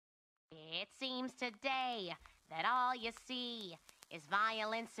It seems today that all you see is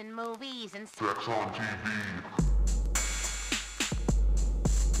violence in movies and sex on TV.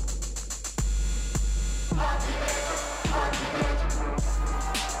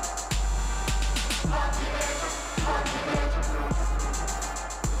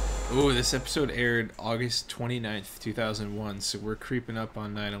 Ooh, this episode aired August 29th, 2001, so we're creeping up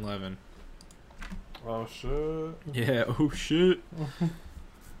on 9/11. Oh shit. Yeah, oh shit.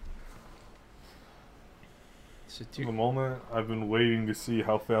 So, The moment I've been waiting to see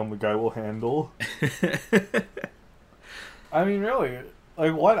how Family Guy will handle. I mean, really,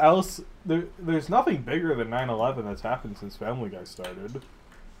 like, what else? There's nothing bigger than 9/11 that's happened since Family Guy started.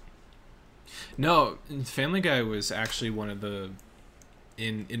 No, Family Guy was actually one of the...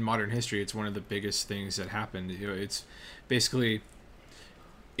 In modern history, it's one of the biggest things that happened. You know, it's basically...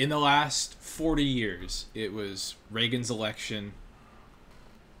 In the last 40 years, it was Reagan's election.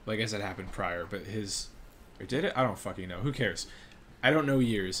 Well, I guess that happened prior, but his... Or did it? I don't fucking know. Who cares? I don't know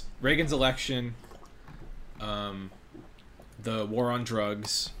years. Reagan's election, the war on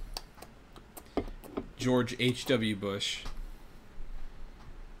drugs, George H.W. Bush,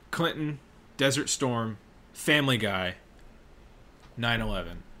 Clinton, Desert Storm, Family Guy,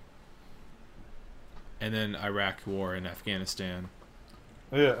 9/11, and then Iraq war and Afghanistan.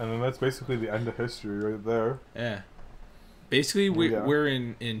 Yeah, and then that's basically the end of history right there. Yeah. Basically, we're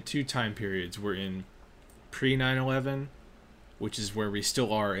in two time periods. We're in pre-9/11, which is where we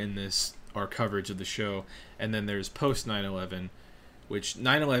still are in our coverage of the show, and then there's post 9/11, which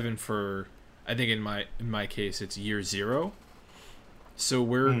 9/11 for, I think in my case it's year 0. So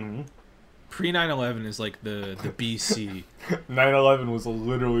we're pre 9/11 is like the BC. 9/11 was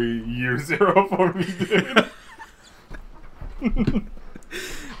literally year 0 for me, dude.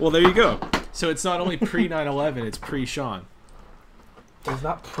 Well, there you go. So it's not only pre 9/11, it's pre Sean. It's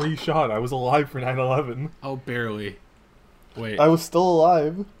not pre-Sean. I was alive for 9/11. Oh, barely. Wait. I was still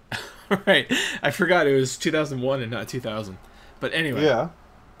alive. Right. I forgot it was 2001 and not 2000. But anyway. Yeah.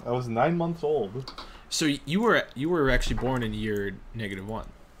 I was 9 months old. So you were actually born in year -1.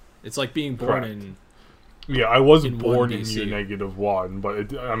 It's like being born in... Yeah, I wasn't in born 1 in BC. year -1,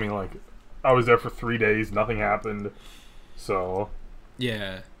 but I mean, like, I was there for 3 days, nothing happened, so...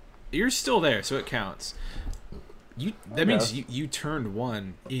 Yeah. You're still there, so it counts. That means you turned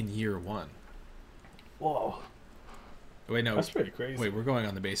 1 in year 1. Whoa. Wait, no. That's pretty crazy. Wait, we're going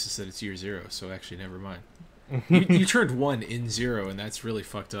on the basis that it's year 0, so actually, never mind. you turned 1 in 0, and that's really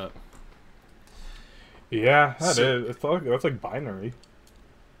fucked up. Yeah, that is. That's like binary.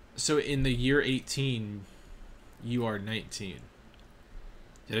 So in the year 18, you are 19.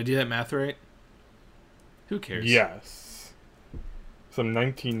 Did I do that math right? Who cares? Yes. So I'm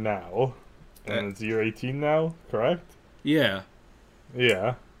 19 now. And it's year 18 now, correct? Yeah.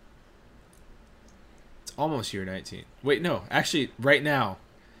 Yeah. It's almost year 19. Wait, no. Actually, right now,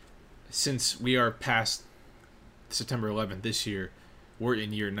 since we are past September 11th this year, we're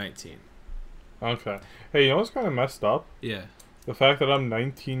in year 19. Okay. Hey, you know what's kind of messed up? Yeah. The fact that I'm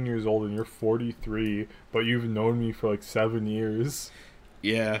 19 years old and you're 43, but you've known me for like 7 years.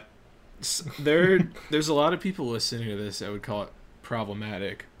 Yeah. There's a lot of people listening to this that would call it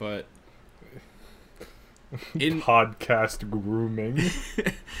problematic, but... In podcast grooming.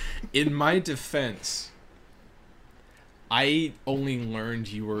 In my defense, I only learned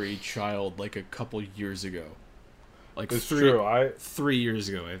you were a child like a couple years ago. Like it's true. 3 years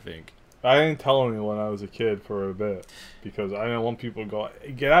ago, I think. I didn't tell anyone I was a kid for a bit because I didn't want people to go,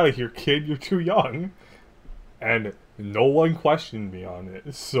 hey, get out of here, kid, you're too young. And no one questioned me on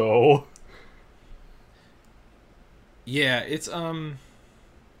it, so... Yeah, it's,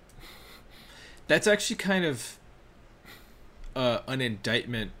 that's actually kind of an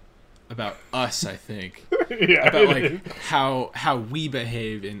indictment about us, I think. Yeah, about like how we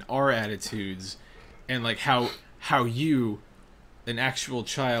behave in our attitudes, and like how you, an actual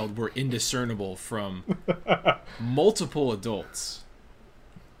child, were indiscernible from multiple adults.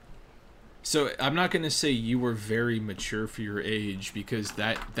 So I'm not going to say you were very mature for your age, because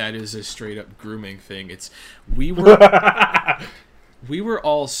that is a straight up grooming thing. We were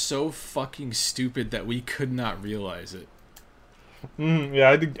all so fucking stupid that we could not realize it.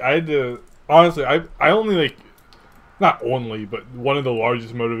 Yeah, I had to honestly, I only, like, not only, but one of the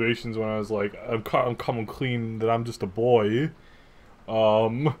largest motivations when I was like, I'm coming clean that I'm just a boy,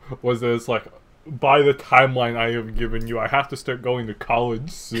 was that it's like, by the timeline I have given you, I have to start going to college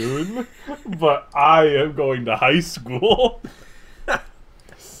soon, but I am going to high school.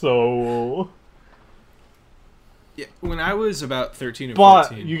 So... Yeah, when I was about 13 or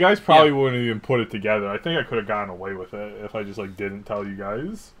 14... But you guys probably wouldn't even put it together. I think I could have gotten away with it if I just, like, didn't tell you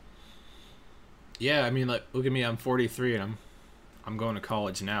guys. Yeah, I mean, like, look at me. I'm 43 and I'm going to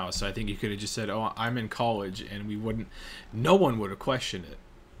college now. So I think you could have just said, "Oh, I'm in college," and no one would have questioned it.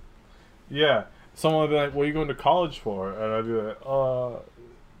 Yeah. Someone would be like, "What are you going to college for?" And I'd be like,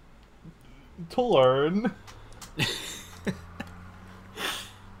 to learn."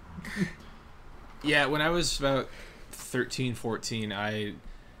 Yeah, when I was about 13, 14,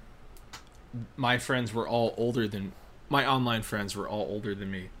 my friends were all older than my online friends were all older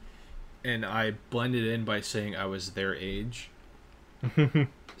than me, and I blended in by saying I was their age.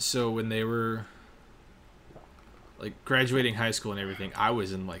 So when they were like graduating high school and everything, I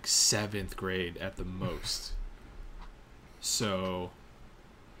was in like 7th grade at the most. So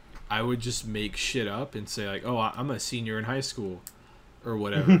I would just make shit up and say like, "Oh, I'm a senior in high school," or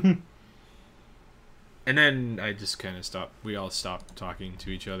whatever. And then I just kind of stopped. We all stopped talking to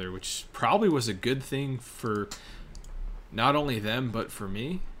each other, which probably was a good thing for not only them, but for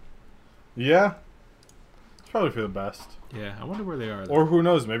me. Yeah. It's probably for the best. Yeah, I wonder where they are, though. Or who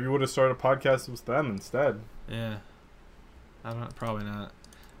knows, maybe we would have started a podcast with them instead. Yeah. Probably not.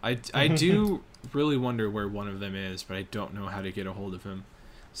 I do really wonder where one of them is, but I don't know how to get a hold of him.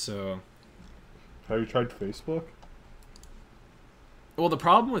 So. Have you tried Facebook? Well, the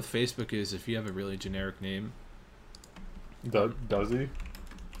problem with Facebook is if you have a really generic name. Does he?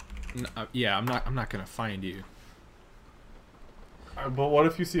 Yeah, I'm not gonna find you. But what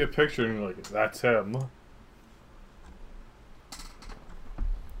if you see a picture and you're like, "That's him"?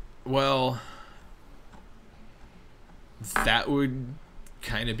 Well, that would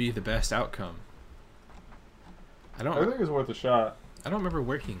kind of be the best outcome. I think it's worth a shot. I don't remember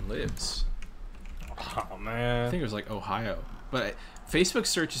where he lives. Oh man. I think it was like Ohio. But Facebook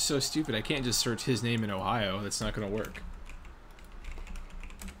search is so stupid. I can't just search his name in Ohio. That's not going to work.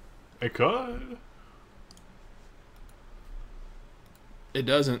 It could. It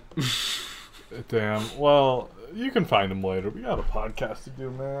doesn't. Damn. Well, you can find him later. We got a podcast to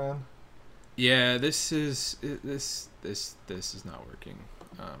do, man. Yeah, this is not working.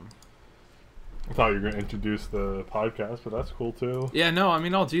 I thought you were going to introduce the podcast, but that's cool too. Yeah, no, I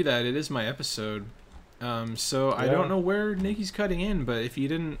mean, I'll do that. It is my episode. So I don't know where Nikki's cutting in, but if you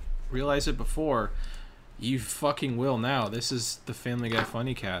didn't realize it before, you fucking will now. This is the Family Guy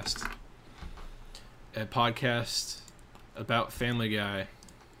Funny Cast, a podcast about Family Guy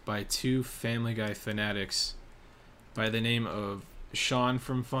by two Family Guy fanatics by the name of Sean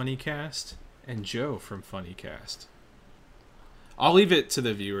from Funnycast and Joe from Funnycast. I'll leave it to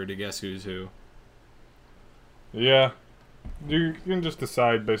the viewer to guess who's who. Yeah. You can just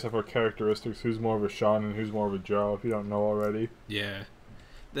decide based off our characteristics who's more of a Sean and who's more of a Joe if you don't know already. Yeah.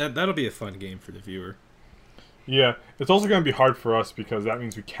 That'll be a fun game for the viewer. Yeah. It's also going to be hard for us because that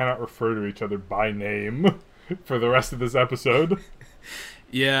means we cannot refer to each other by name for the rest of this episode.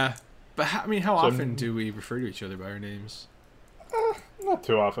 Yeah. But how often do we refer to each other by our names? Not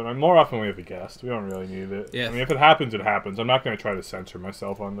too often. More often we have a guest. We don't really need it. Yeah. I mean, if it happens, it happens. I'm not going to try to censor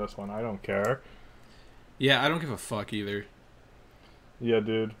myself on this one. I don't care. Yeah, I don't give a fuck either. Yeah,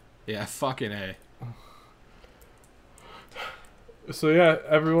 dude. Yeah, fucking A. So yeah,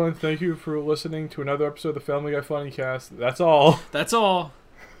 everyone, thank you for listening to another episode of the Family Guy Funny Cast. That's all. That's all.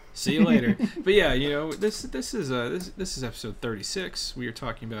 See you later. But yeah, this is episode 36. We are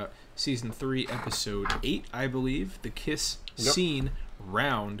talking about season 3, episode 8, I believe, the kiss scene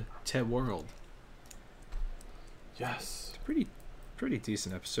round Ted World. Yes. It's pretty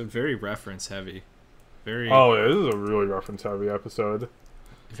decent episode. Very reference heavy. Oh, yeah, this is a really reference heavy episode.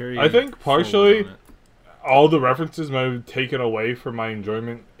 Very. I think partially all the references might have taken away from my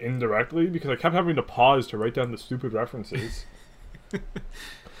enjoyment indirectly because I kept having to pause to write down the stupid references.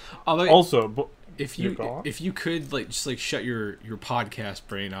 Although, also, if you could just shut your podcast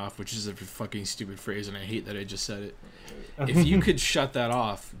brain off, which is a fucking stupid phrase, and I hate that I just said it. If you could shut that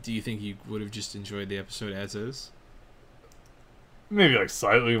off, do you think you would have just enjoyed the episode as is? Maybe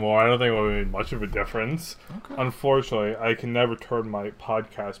slightly more. I don't think it would have made much of a difference. Okay. Unfortunately, I can never turn my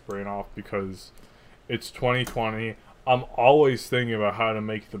podcast brain off because it's 2020. I'm always thinking about how to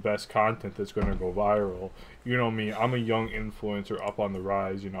make the best content that's going to go viral. You know me, I'm a young influencer up on the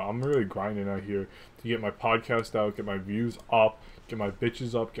rise. I'm really grinding out here to get my podcast out, get my views up, get my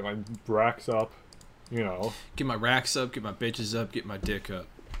bitches up, get my racks up, Get my racks up, get my bitches up, get my dick up.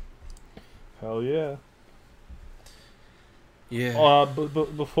 Hell yeah. Yeah.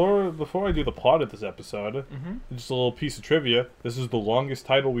 But before I do the plot of this episode, just a little piece of trivia. This is the longest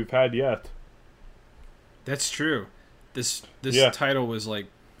title we've had yet. That's true. This title was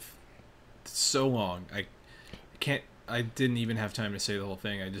so long. I didn't even have time to say the whole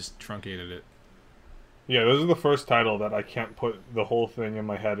thing. I just truncated it. Yeah, this is the first title that I can't put the whole thing in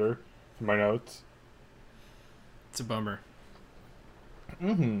my header, in my notes. It's a bummer.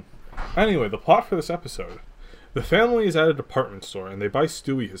 Anyway, the plot for this episode. The family is at a department store, and they buy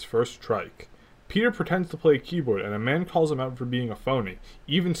Stewie his first trike. Peter pretends to play a keyboard, and a man calls him out for being a phony,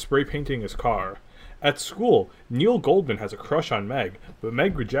 even spray painting his car. At school, Neil Goldman has a crush on Meg, but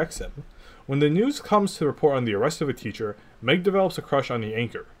Meg rejects him. When the news comes to report on the arrest of a teacher, Meg develops a crush on the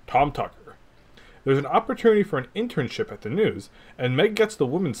anchor, Tom Tucker. There's an opportunity for an internship at the news, and Meg gets the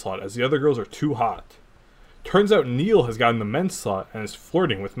women's slot as the other girls are too hot. Turns out Neil has gotten the men's slot and is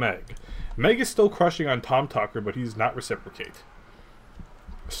flirting with Meg. Meg is still crushing on Tom Tucker, but he does not reciprocate.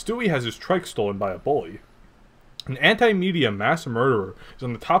 Stewie has his trike stolen by a bully. An anti-media mass murderer is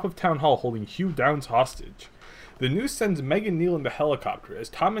on the top of Town Hall holding Hugh Downs hostage. The news sends Meg and Neil in the helicopter, as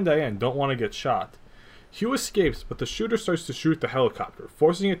Tom and Diane don't want to get shot. Hugh escapes, but the shooter starts to shoot the helicopter,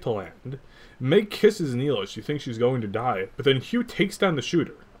 forcing it to land. Meg kisses Neil as she thinks she's going to die, but then Hugh takes down the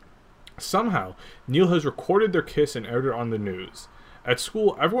shooter. Somehow, Neil has recorded their kiss and aired it on the news. At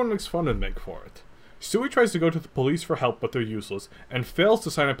school, everyone makes fun of Meg for it. Stewie tries to go to the police for help, but they're useless, and fails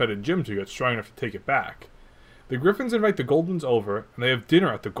to sign up at a gym to get strong enough to take it back. The Griffins invite the Goldmans over, and they have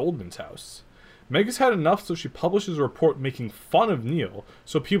dinner at the Goldmans' house. Meg has had enough, so she publishes a report making fun of Neil,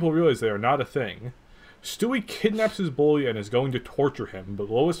 so people realize they are not a thing. Stewie kidnaps his bully and is going to torture him, but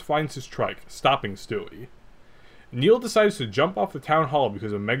Lois finds his trike, stopping Stewie. Neil decides to jump off the town hall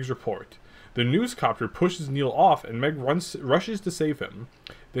because of Meg's report. The newscopter pushes Neil off, and Meg rushes to save him.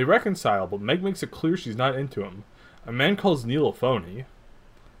 They reconcile, but Meg makes it clear she's not into him. A man calls Neil a phony.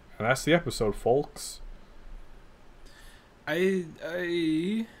 And that's the episode, folks. I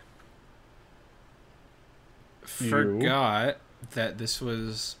forgot that this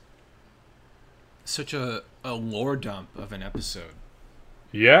was such a lore dump of an episode.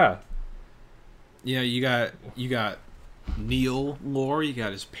 Yeah. Yeah, you got Neil lore, you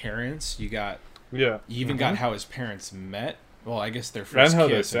got his parents, you even got how his parents met. Well, I guess their first and how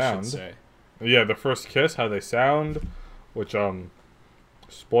kiss, they sound. I should say. Yeah, the first kiss, how they sound, which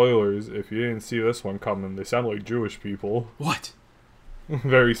spoilers, if you didn't see this one coming, they sound like Jewish people. What?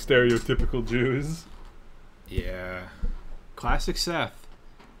 Very stereotypical Jews. Yeah. Classic Seth.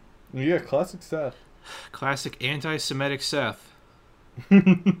 Yeah, classic Seth. Classic anti-Semitic Seth.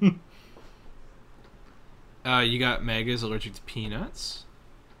 You got Meg is allergic to peanuts.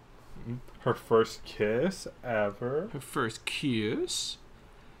 Her first kiss ever. Her first kiss.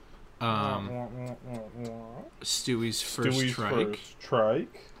 Stewie's first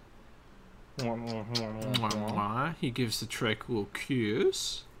trike. He gives the trike a little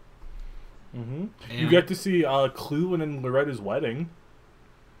kiss. You get to see Cleveland and Loretta's wedding.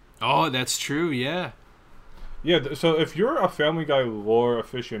 Oh, that's true, yeah. Yeah, so if you're a Family Guy lore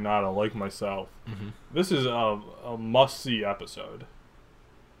aficionado like myself, this is a must-see episode.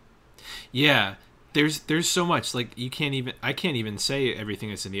 Yeah, there's so much, like, I can't even say everything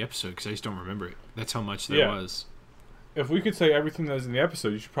that's in the episode because I just don't remember it. That's how much there was. If we could say everything that was in the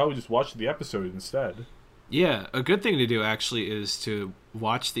episode, you should probably just watch the episode instead. Yeah, a good thing to do actually is to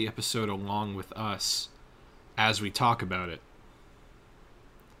watch the episode along with us as we talk about it.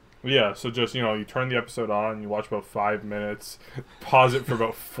 Yeah, so just, you turn the episode on, you watch about 5 minutes, pause it for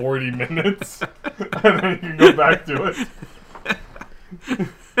about 40 minutes, and then you can go back to it.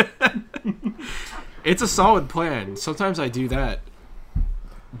 It's a solid plan. Sometimes I do that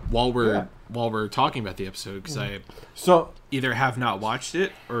while we're talking about the episode because I either have not watched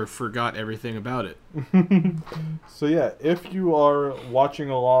it or forgot everything about it. So yeah, if you are watching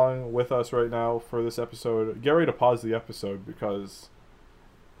along with us right now for this episode, get ready to pause the episode because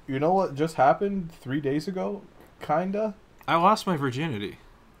you know what just happened 3 days ago? Kinda. I lost my virginity.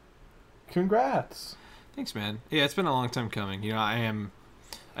 Congrats. Thanks, man. Yeah, it's been a long time coming. I am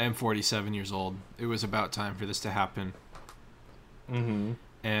 47 years old. It was about time for this to happen. And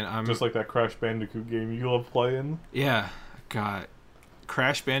I'm just like that Crash Bandicoot game you love playing. Yeah, God,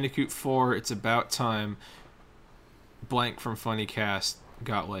 Crash Bandicoot 4. It's about time. Blank from Funny Cast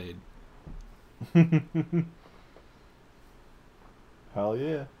got laid. Hell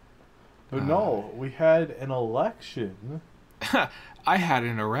yeah! But no, we had an election. I had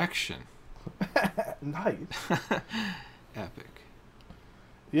an erection. Nice. Epic.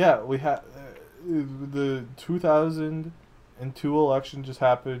 Yeah, we had the 2002 election just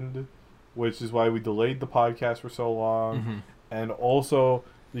happened, which is why we delayed the podcast for so long, and also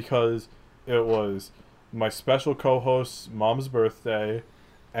because it was my special co-host's mom's birthday,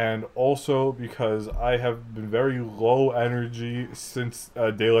 and also because I have been very low energy since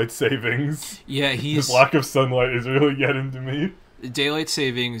daylight savings. Yeah, this lack of sunlight is really getting to me. Daylight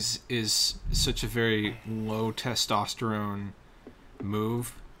savings is such a very low testosterone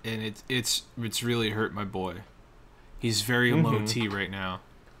move, and it's really hurt my boy. He's very low T right now.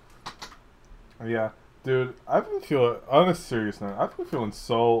 Yeah. Dude, I've been feeling, on a serious note, I've been feeling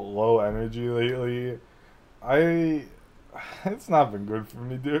so low energy lately. It's not been good for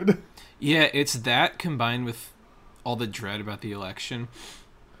me, dude. Yeah, it's that combined with all the dread about the election.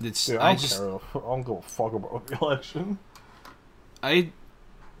 It's, dude, I don't give a fuck about the election. I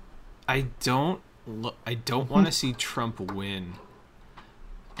don't want to see Trump win.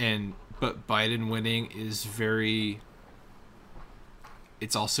 But Biden winning is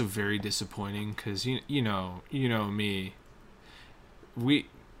it's also very disappointing because you know me.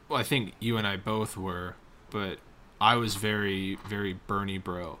 I think you and I both were, but I was very, very Bernie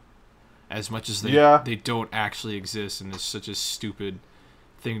bro. As much as they don't actually exist, and it's such a stupid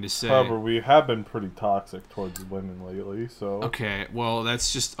thing to say. However, we have been pretty toxic towards women lately, so... Okay, well,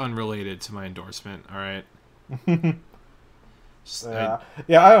 that's just unrelated to my endorsement, alright? I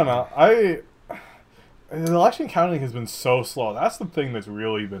don't know. The election counting has been so slow. That's the thing that's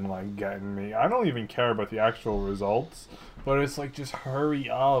really been, like, getting me. I don't even care about the actual results, but it's like, just hurry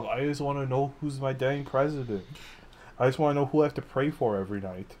up. I just want to know who's my dang president. I just want to know who I have to pray for every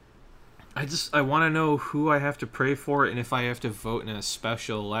night. I want to know who I have to pray for and if I have to vote in a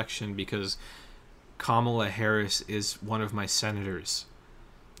special election because Kamala Harris is one of my senators.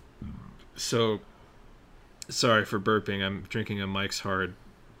 So, sorry for burping. I'm drinking a Mike's Hard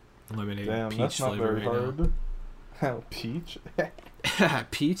lemonade peach flavor right now. Peach?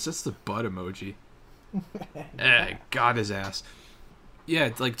 Peach? That's the butt emoji. God his ass.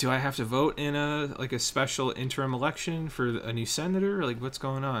 Yeah, like, do I have to vote in a special interim election for a new senator? Like, what's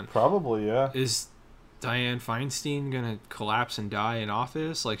going on? Probably, yeah. Is Dianne Feinstein gonna collapse and die in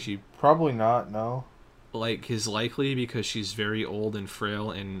office? Like, she... Probably not, no. Like, is likely because she's very old and frail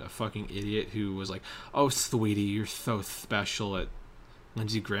and a fucking idiot who was like, oh, sweetie, you're so special at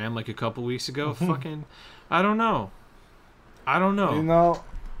Lindsey Graham, like, a couple weeks ago. Fucking... I don't know. You know...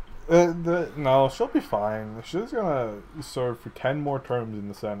 no, she'll be fine. She's gonna serve for 10 more terms in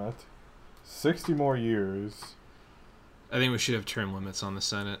the Senate. 60 more years. I think we should have term limits on the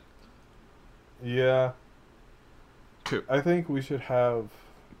Senate. Yeah. I think we should have...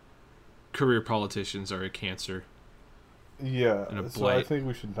 Career politicians are a cancer. Yeah, so I think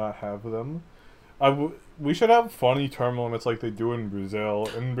we should not have them. We should have funny term limits like they do in Brazil.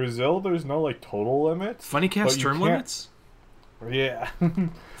 In Brazil, there's no, like, total limit. Funny cast term limits? Yeah.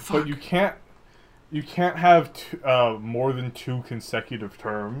 But you can't have more than 2 consecutive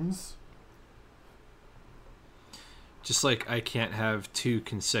terms. Just like I can't have 2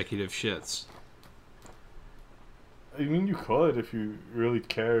 consecutive shits. I mean, you could if you really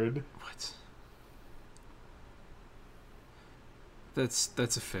cared. What? That's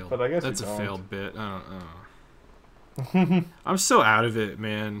a failed. But I guess that's a failed bit. I don't know. I'm so out of it,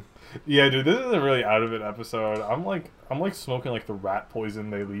 man. Yeah, dude, this is a really out of it episode. I'm like smoking like the rat poison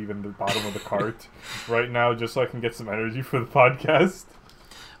they leave in the bottom of the cart right now, just so I can get some energy for the podcast.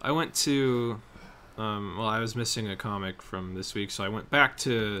 I went to, I was missing a comic from this week, so I went back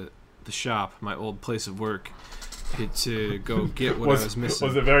to the shop, my old place of work, to go get what I was missing.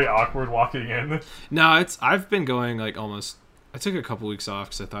 Was it very awkward walking in? No, I've been going like almost. I took a couple weeks off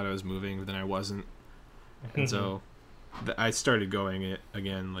because I thought I was moving, but then I wasn't, and so I started going it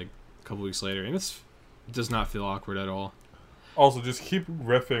again like a couple weeks later, and it does not feel awkward at all. Also, just keep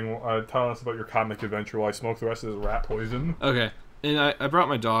riffing, telling us about your comic adventure while I smoke the rest of this rat poison. Okay, and I brought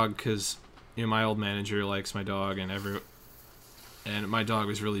my dog because my old manager likes my dog, and my dog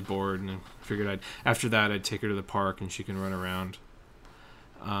was really bored, and I figured after that I'd take her to the park and she can run around.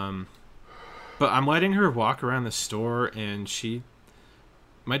 But I'm letting her walk around the store, and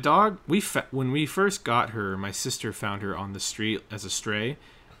my dog, when we first got her, my sister found her on the street as a stray,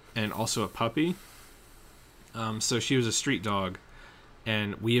 and also a puppy. So she was a street dog,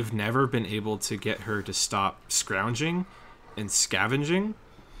 and we have never been able to get her to stop scrounging and scavenging.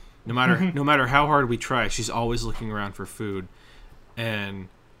 No matter how hard we try, she's always looking around for food. And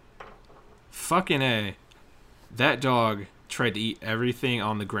fucking A, that dog tried to eat everything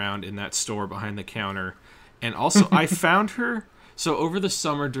on the ground in that store behind the counter. And also, I found her. So over the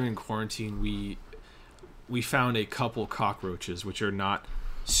summer during quarantine, we found a couple cockroaches, which are not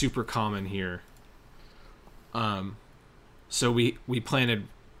super common here. So we planted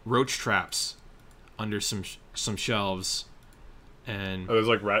roach traps under some shelves, and those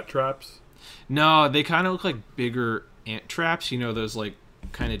like rat traps? No, they kind of look like bigger ant traps. You know, those like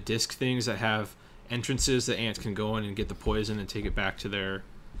kind of disc things that have entrances that ants can go in and get the poison and take it back to their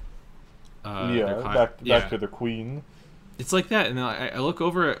back to the queen. It's like that, and then I look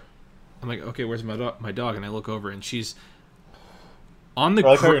over at, I'm like, okay, where's my dog? And I look over, and she's on the.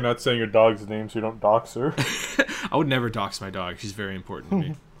 I like how you're not saying your dog's name, so you don't dox her. I would never dox my dog. She's very important to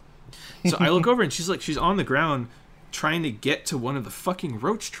me. So I look over and she's on the ground trying to get to one of the fucking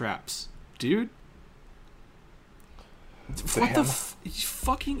roach traps, dude. What the you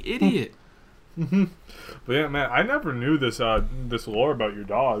fucking idiot. But yeah, man, I never knew this this lore about your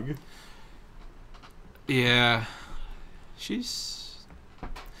dog. Yeah. She's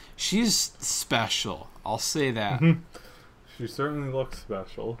special. I'll say that. She certainly looks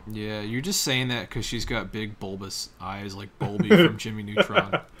special. Yeah, you're just saying that because she's got big bulbous eyes like Bulby from Jimmy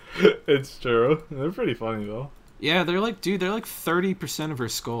Neutron. It's true. They're pretty funny though. Yeah, they're like 30% of her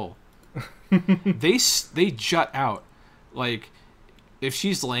skull. They jut out. Like, if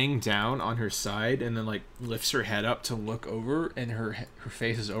she's laying down on her side and then like lifts her head up to look over and her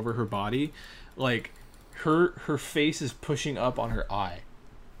face is over her body, like her face is pushing up on her eye.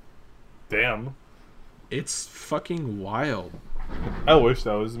 Damn. It's fucking wild. I wish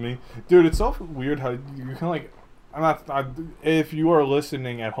that was me. Dude, it's so weird how you can like... if you are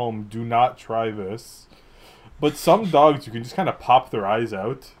listening at home, do not try this. But some dogs, you can just kind of pop their eyes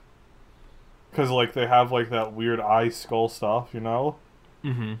out. Because, like, they have, like, that weird eye skull stuff, you know?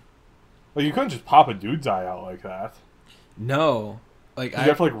 Mm-hmm. Like, you couldn't just pop a dude's eye out like that. No. Like, you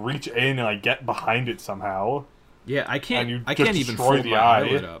have to, like, reach in and, like, get behind it somehow. Yeah, I can't even destroy fold the my eye.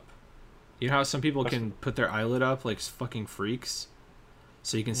 eyelid up. You know how some people can put their eyelid up like fucking freaks?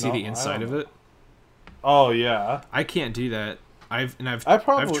 So you can see the inside of it? Oh, yeah. I can't do that. I've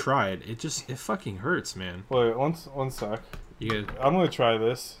tried. It fucking hurts, man. Wait, one sec. I'm gonna try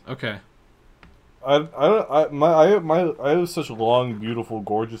this. Okay. I have such long, beautiful,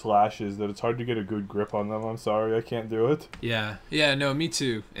 gorgeous lashes that it's hard to get a good grip on them. I'm sorry, I can't do it. Yeah, no, me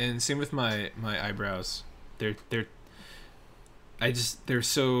too. And same with my eyebrows. They're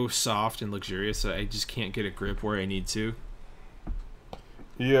so soft and luxurious that I just can't get a grip where I need to.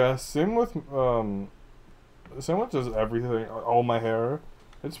 Yeah, same with just everything. All my hair,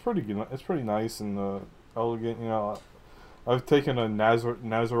 it's pretty nice and elegant. You know, I've taken a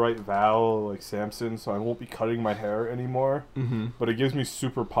Nazarite vow like Samson, so I won't be cutting my hair anymore. Mm-hmm. But it gives me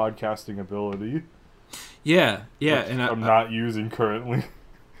super podcasting ability. Yeah, and I'm not using currently.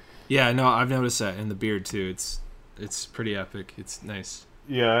 Yeah, no, I've noticed that in the beard too. It's pretty epic. It's nice.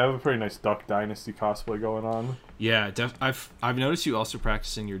 Yeah, I have a pretty nice Duck Dynasty cosplay going on. Yeah, I've noticed you also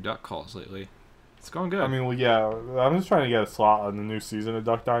practicing your duck calls lately. It's going good. I mean, well, yeah, I'm just trying to get a slot on the new season of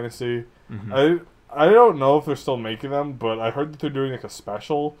Duck Dynasty. Mm-hmm. I don't know if they're still making them, but I heard that they're doing like a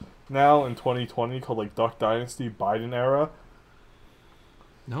special now in 2020 called like Duck Dynasty Biden Era.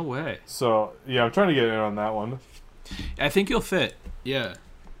 No way. So yeah, I'm trying to get in on that one. I think you'll fit. Yeah.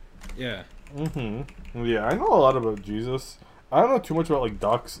 Mm-hmm. Yeah, I know a lot about Jesus. I don't know too much about like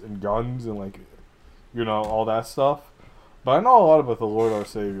ducks and guns and like, you know, all that stuff. But I know a lot about the Lord our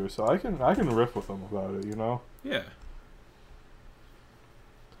Savior, so I can riff with him about it, you know? Yeah.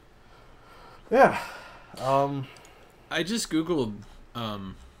 Yeah. I just Googled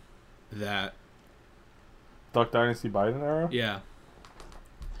that. Duck Dynasty Biden era? Yeah.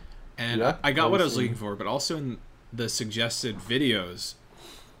 And yeah, I got what I was looking for, but also in the suggested videos,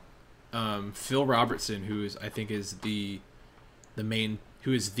 Phil Robertson, who is the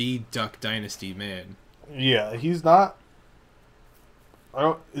Duck Dynasty man. Yeah, he's not.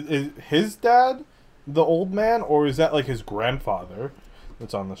 Is his dad the old man, or is that like his grandfather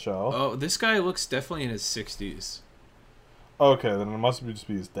that's on the show? Oh, this guy looks definitely in his 60s. Okay, then it must just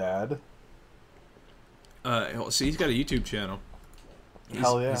be his dad. So he's got a YouTube channel.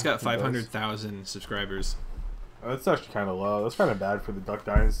 Hell yeah. He's got 500,000 subscribers. That's actually kind of low. That's kind of bad for the Duck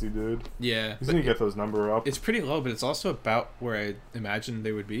Dynasty, dude. Yeah. He's going to get those numbers up. It's pretty low, but it's also about where I imagined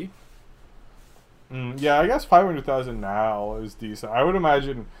they would be. Yeah, I guess 500,000 now is decent. I would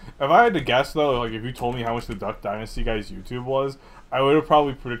imagine, if I had to guess though, like if you told me how much the Duck Dynasty guy's YouTube was, I would have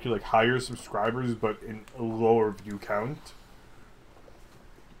probably predicted like higher subscribers, but in a lower view count.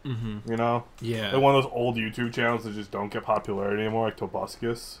 Mm-hmm. You know? Yeah. Like one of those old YouTube channels that just don't get popularity anymore, like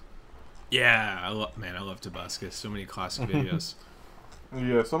Tobuscus. Yeah, I love Tobuscus. So many classic videos.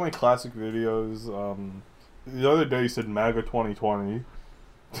 Yeah, so many classic videos. The other day he said MAGA 2020.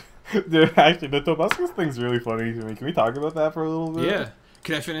 Dude, actually, the Tobuscus thing's really funny to me. Can we talk about that for a little bit? Yeah.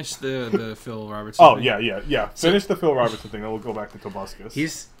 Can I finish the Phil Robertson thing? Yeah. Finish the Phil Robertson thing, then we'll go back to Tobuscus.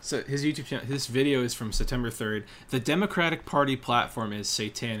 His YouTube channel, this video is from September 3rd. The Democratic Party platform is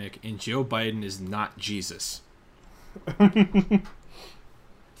satanic, and Joe Biden is not Jesus.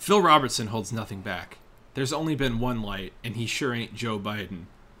 Phil Robertson holds nothing back. There's only been one light, and he sure ain't Joe Biden.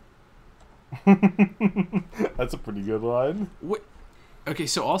 That's a pretty good line. What? Okay,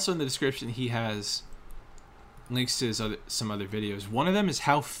 so also in the description he has links to some other videos. One of them is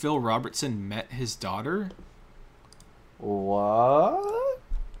how Phil Robertson met his daughter. What?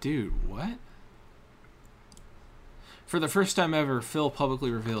 Dude, what? For the first time ever, Phil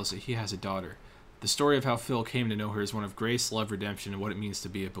publicly reveals that he has a daughter. The story of how Phil came to know her is one of grace, love, redemption, and what it means to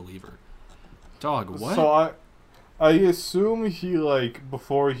be a believer. Dog, what? So I assume he, like,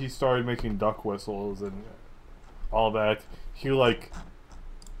 before he started making duck whistles and all that, he, like,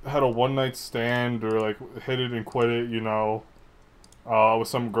 had a one-night stand or, like, hit it and quit it, you know, with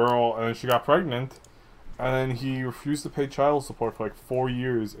some girl, and then she got pregnant, and then he refused to pay child support for, like, 4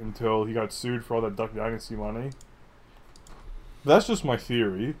 years until he got sued for all that Duck Dynasty money. That's just my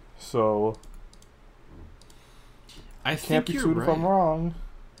theory, so I can't think be you're sued right. if I'm wrong.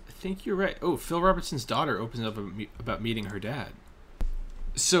 I think you're right. Oh, Phil Robertson's daughter opens up about meeting her dad.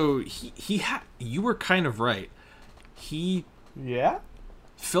 So you were kind of right. Yeah?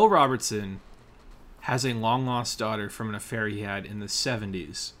 Phil Robertson has a long lost daughter from an affair he had in the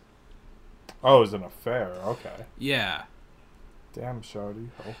 70s. Oh, it was an affair. Okay. Yeah. Damn, shawty.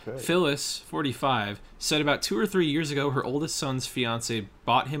 Okay. Phyllis, 45, said about 2 or 3 years ago her oldest son's fiance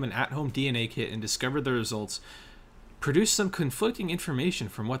bought him an at-home DNA kit and discovered the results produced some conflicting information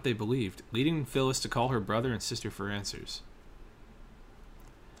from what they believed, leading Phyllis to call her brother and sister for answers.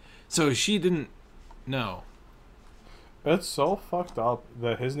 So she didn't know. It's so fucked up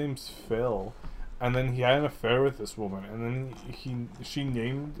that his name's Phil, and then he had an affair with this woman, and then she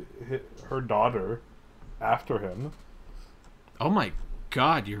named her daughter after him. Oh my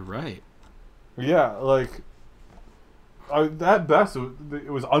god, you're right. Yeah, like, at best,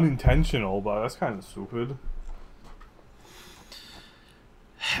 it was unintentional, but that's kind of stupid.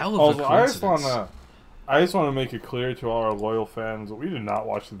 Hell of Also, a coincidence. I just want to make it clear to all our loyal fans, we did not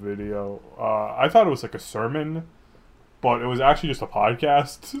watch the video. I thought it was like a sermon, but it was actually just a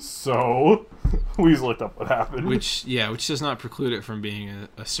podcast, so we just looked up what happened. Which does not preclude it from being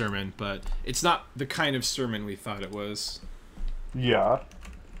a sermon, but it's not the kind of sermon we thought it was. Yeah.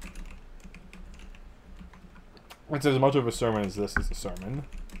 It's as much of a sermon as this is a sermon.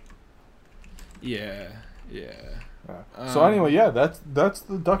 Yeah. Yeah. So anyway, yeah, that's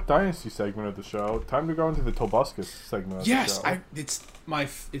the Duck Dynasty segment of the show. Time to go into the Tobuscus segment of the show. It's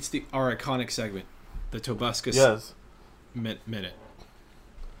our iconic segment, the Tobuscus minute.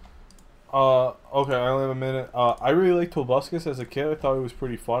 Okay, I only have a minute. I really liked Tobuscus as a kid. I thought he was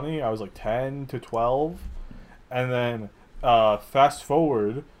pretty funny. I was like 10 to 12. And then fast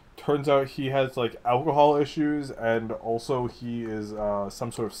forward, turns out he has like alcohol issues, and also he is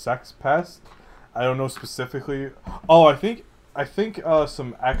some sort of sex pest. I don't know specifically. Oh, I think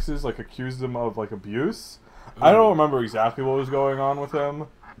some exes like accused him of like abuse. Ooh. I don't remember exactly what was going on with him,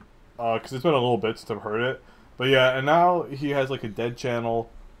 because it's been a little bit since I've heard it. But yeah, and now he has like a dead channel,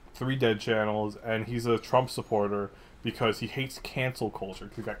 3 dead channels, and he's a Trump supporter because he hates cancel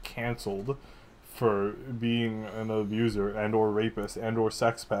culture. He got canceled for being an abuser and or rapist and or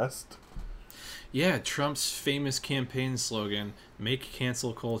sex pest. Yeah, Trump's famous campaign slogan, "Make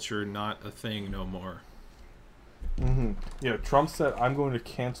cancel culture not a thing no more." Mm-hmm. Yeah, Trump said, "I'm going to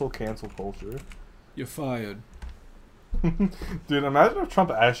cancel culture." You're fired. Dude, imagine if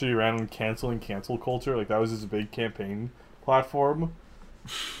Trump actually ran on canceling cancel culture. Like, that was his big campaign platform.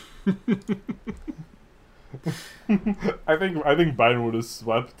 I think Biden would have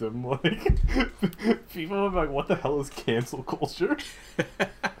swept him. Like, people would be like, "What the hell is cancel culture?"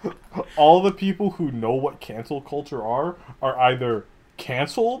 All the people who know what cancel culture are either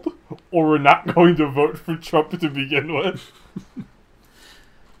canceled or we're not going to vote for Trump to begin with.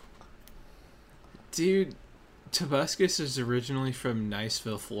 Dude, Tobuscus is originally from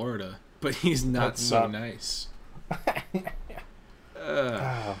Niceville, Florida, but he's not nice.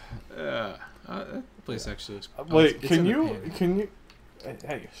 That place actually is... Wait, can you...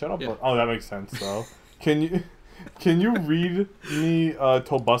 Hey, shut up. Yeah. Oh, that makes sense, though. Can you read me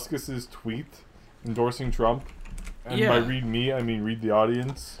Tobuscus's tweet endorsing Trump? And by read me, I mean read the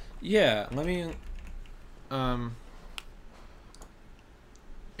audience. Yeah, let me...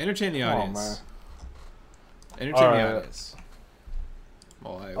 entertain the audience. Oh, man. Entertain the audience.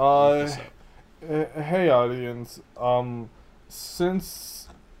 While I look this up. Hey, audience.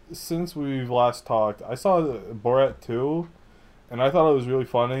 Since we've last talked, I saw Borat 2, and I thought it was really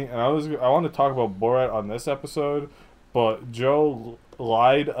funny, and I want to talk about Borat on this episode, but Joe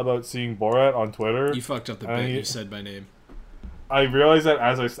lied about seeing Borat on Twitter. You fucked up the bit you said my name. I realized that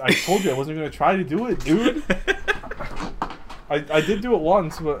as I told you I wasn't going to try to do it, dude. I did do it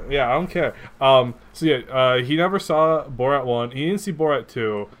once, but yeah, I don't care. So yeah, he never saw Borat 1. He didn't see Borat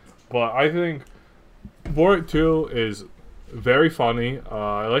 2, but I think Borat 2 is very funny.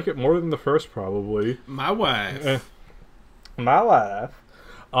 I like it more than the first, probably. My wife. My wife.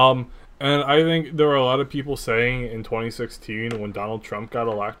 And I think there were a lot of people saying in 2016 when Donald Trump got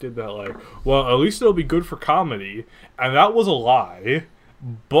elected that, like, well, at least it'll be good for comedy. And that was a lie.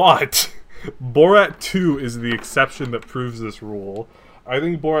 But Borat 2 is the exception that proves this rule. I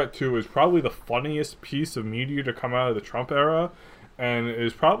think Borat 2 is probably the funniest piece of media to come out of the Trump era. And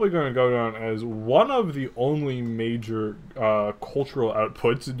is probably going to go down as one of the only major cultural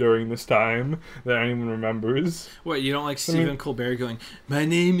outputs during this time that anyone remembers. What, you don't like Stephen Colbert going, "My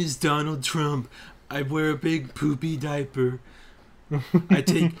name is Donald Trump. I wear a big poopy diaper. I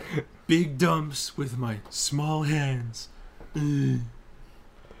take big dumps with my small hands." Yeah,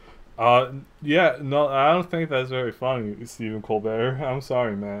 no, I don't think that's very funny, Stephen Colbert. I'm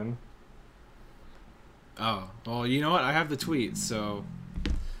sorry, man. Oh, well, you know what? I have the tweet, so...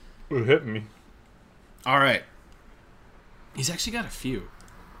 It hit me. All right. He's actually got a few.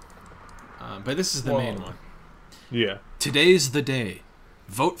 But this is the main one. Yeah. Today's the day.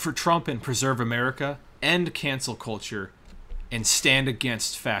 Vote for Trump and preserve America, end cancel culture, and stand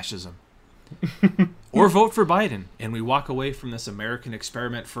against fascism. Or vote for Biden, and we walk away from this American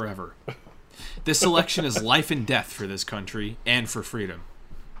experiment forever. This election is life and death for this country and for freedom.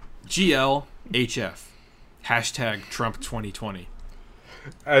 GLHF. Hashtag Trump 2020.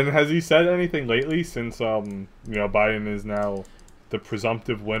 And has he said anything lately since Biden is now the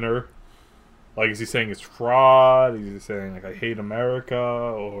presumptive winner? Like, is he saying it's fraud? Is he saying, like, I hate America?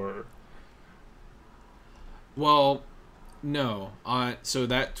 Or... Well, no. So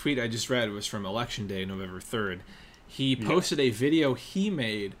that tweet I just read was from Election Day, November 3rd. He posted a video he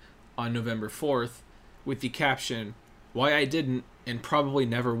made on November 4th with the caption, "Why I didn't, and probably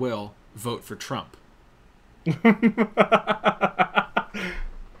never will, vote for Trump." Dude,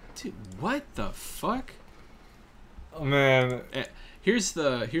 what the fuck? Oh, man. Here's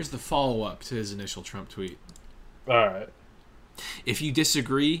the follow-up to his initial Trump tweet. Alright. If you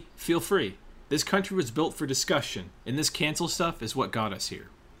disagree, feel free. This country was built for discussion, and this cancel stuff is what got us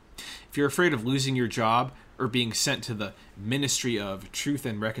here. If you're afraid of losing your job or being sent to the Ministry of Truth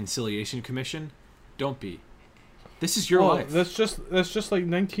and Reconciliation Commission, don't be. This is your life. That's just like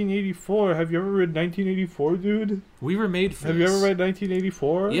 1984. Have you ever read 1984, dude? We were made for this. Have you ever read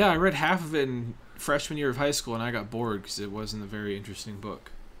 1984? Yeah, I read half of it in freshman year of high school, and I got bored because it wasn't a very interesting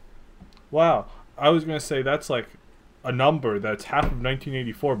book. Wow. I was going to say that's like a number that's half of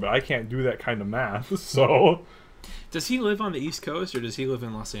 1984, but I can't do that kind of math, so... Does he live on the East Coast, or does he live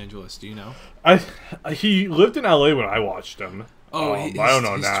in Los Angeles? Do you know? He lived in LA when I watched him. Oh, I don't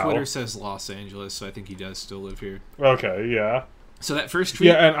know his now. Twitter says Los Angeles, so I think he does still live here. Okay, yeah. So that first tweet,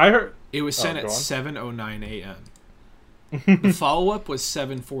 yeah, and I heard it was sent at 7:09 a.m. The follow-up was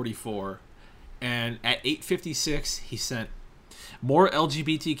 7:44, and at 8:56 he sent, "More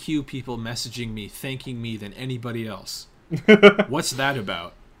LGBTQ people messaging me, thanking me than anybody else. What's that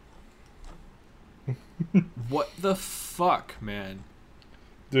about?" What the fuck, man?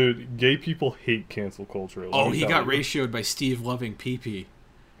 Dude, gay people hate cancel culture. He got ratioed by Steve loving pee-pee.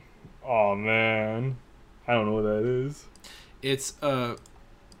 Oh man, I don't know what that is. It's a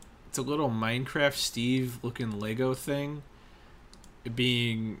little Minecraft Steve looking Lego thing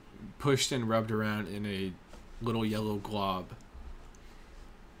being pushed and rubbed around in a little yellow glob.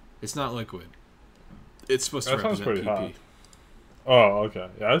 It's not liquid. It's supposed to represent pee-pee. Hot. Oh, okay.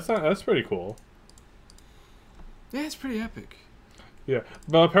 Yeah, that's pretty cool. Yeah, it's pretty epic. Yeah,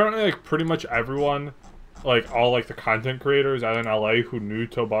 but apparently, like, pretty much everyone, like, all, like, the content creators out in LA who knew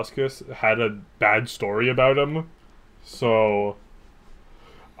Tobuscus had a bad story about him. So,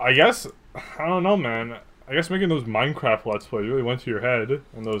 I guess, I don't know, man. I guess making those Minecraft Let's Plays really went to your head.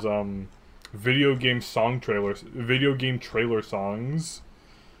 And those, video game trailer songs.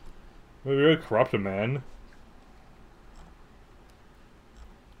 They really corrupt a man.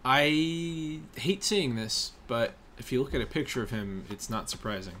 I hate seeing this, but if you look at a picture of him, it's not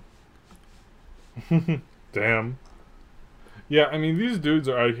surprising. Damn. Yeah, I mean, these dudes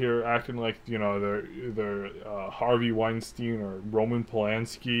are out here acting like, you know, they're Harvey Weinstein or Roman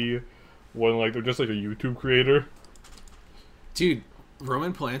Polanski when, like, they're just, like, a YouTube creator. Dude,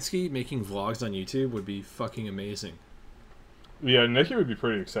 Roman Polanski making vlogs on YouTube would be fucking amazing. Yeah, Nicky would be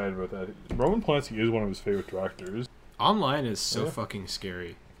pretty excited about that. Roman Polanski is one of his favorite directors. Online is so fucking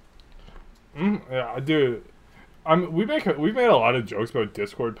scary. Yeah, dude. We've made a lot of jokes about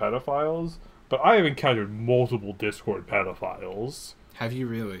Discord pedophiles, but I have encountered multiple Discord pedophiles. Have you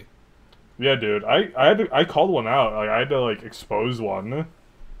really? Yeah, dude. I called one out. Like, I had to, like, expose one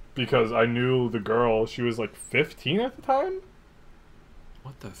because I knew the girl. She was like 15 at the time.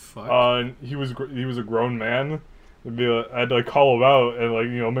 What the fuck? And he was a grown man. I had to, like, call him out and, like,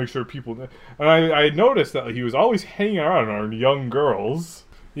 you know, make sure people. And I noticed that, like, he was always hanging around our young girls.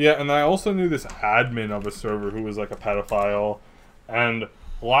 Yeah, and I also knew this admin of a server who was like a pedophile, and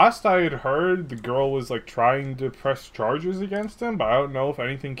last I had heard, the girl was like trying to press charges against him, but I don't know if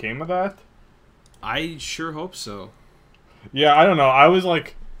anything came of that. I sure hope so. Yeah, I don't know. I was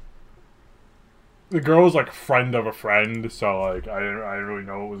like, the girl was like friend of a friend, so like I didn't really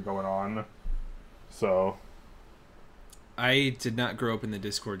know what was going on. So I did not grow up in the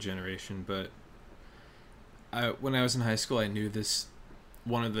Discord generation, but when I was in high school, I knew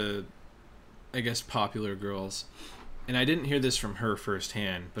one of the, I guess, popular girls. And I didn't hear this from her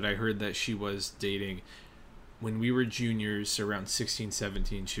firsthand, but I heard that she was dating, when we were juniors, so around 16,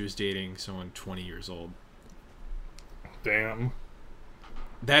 17, she was dating someone 20 years old. damn.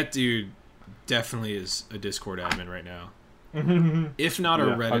 That dude definitely is a Discord admin right now. If not a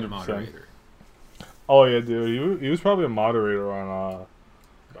Reddit 100%. Moderator. Oh yeah, dude. He was probably a moderator on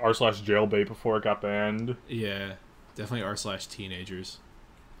r/jailbait before it got banned. Yeah, definitely r/teenagers.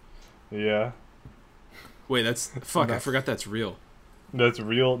 Yeah. Wait, I forgot that's real. That's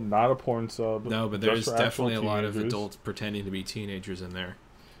real, not a porn sub. No, but there's definitely a lot of adults pretending to be teenagers in there.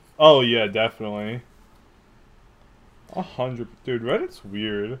 Oh yeah, definitely. 100. Dude, Reddit's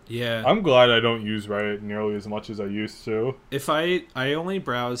weird. Yeah. I'm glad I don't use Reddit nearly as much as I used to. If I only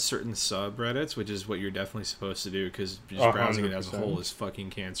browse certain subreddits, which is what you're definitely supposed to do, because just browsing it as a whole is fucking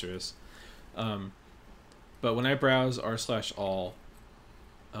cancerous. But when I browse r/all,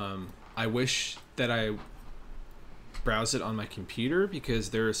 I wish that I browse it on my computer, because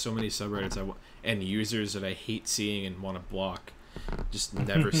there are so many subreddits and users that I hate seeing and want to block. Just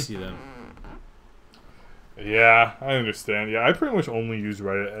never see them. Yeah, I understand. Yeah, I pretty much only use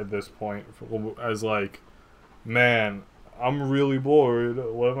Reddit at this point as like, man, I'm really bored.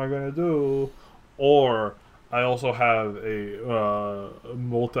 What am I gonna do? Or I also have a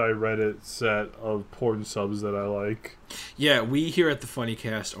multi-Reddit set of porn subs that I like. Yeah, we here at the Funny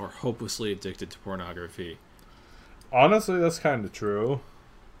Cast are hopelessly addicted to pornography. Honestly, that's kind of true.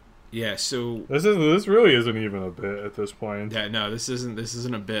 Yeah, so this really isn't even a bit at this point. Yeah, no, this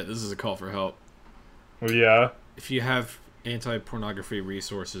isn't a bit. This is a call for help. Yeah. If you have anti-pornography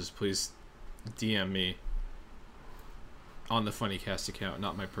resources, please DM me on the Funnycast account,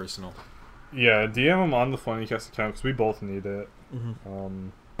 not my personal. Yeah, DM them on the Funnycast account, because we both need it. Mm-hmm.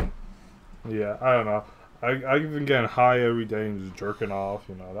 Yeah, I don't know. I've been getting high every day and just jerking off.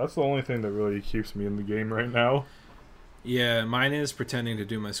 You know, that's the only thing that really keeps me in the game right now. Yeah, mine is pretending to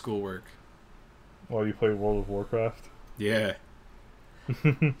do my schoolwork. While you play World of Warcraft? Yeah.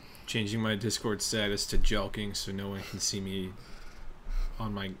 Changing my Discord status to jelking so no one can see me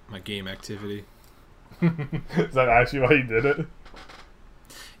on my game activity. Is that actually why you did it?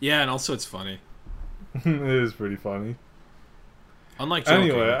 Yeah, and also it's funny. It is pretty funny. Unlike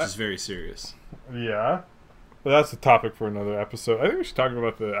joking, which is very serious. Yeah. But that's a topic for another episode. I think we should talk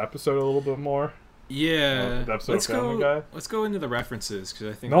about the episode a little bit more. Yeah. The episode of Family Guy. Let's go into the references,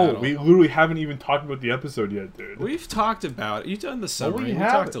 because I think we literally haven't even talked about the episode yet, dude. We've talked about it. You've done the summary. We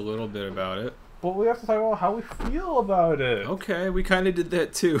talked a little bit about it. But we have to talk about how we feel about it. Okay, we kind of did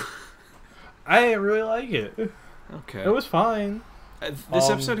that too. I didn't really like it. Okay. It was fine. This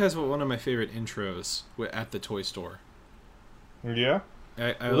episode has one of my favorite intros at the toy store. Yeah?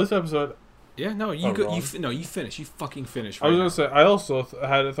 This episode... Yeah, no, you go. You finish. You fucking finish. I was gonna say, I also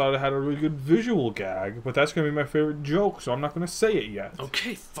thought it had a really good visual gag, but that's gonna be my favorite joke, so I'm not gonna say it yet.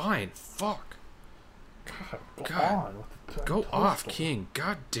 Okay, fine. Fuck. God. Go off, King.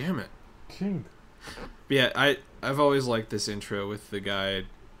 God damn it. King. But yeah, I've always liked this intro with the guy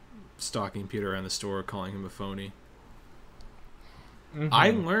stalking Peter around the store, calling him a phony. Mm-hmm.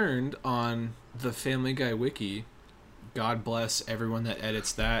 I learned on the Family Guy wiki, God bless everyone that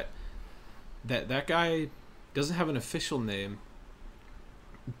edits that guy doesn't have an official name,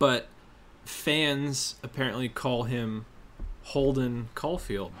 but fans apparently call him Holden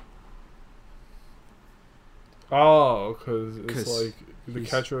Caulfield. Oh, because it's like the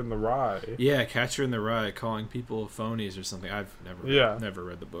Catcher in the Rye. Yeah, Catcher in the Rye, calling people phonies or something. I've never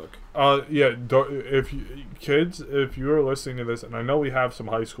read the book. Yeah. If you are listening to this, and I know we have some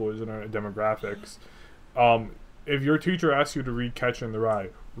high schoolers in our demographics, if your teacher asks you to read Catcher in the Rye,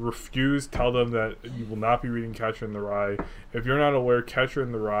 refuse. Tell them that you will not be reading Catcher in the Rye. If you're not aware, Catcher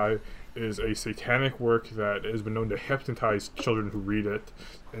in the Rye is a satanic work that has been known to hypnotize children who read it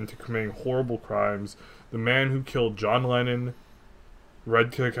into committing horrible crimes. The man who killed John Lennon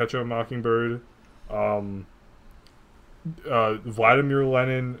read To Catch a Mockingbird. Vladimir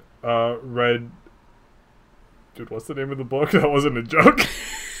Lenin read... Dude, what's the name of the book? That wasn't a joke.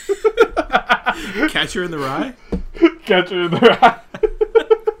 Catcher in the Rye? Catcher in the Rye.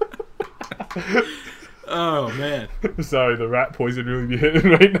 Oh man. Sorry, the rat poison really be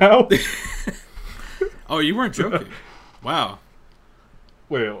hitting right now. Oh, you weren't joking. Wow.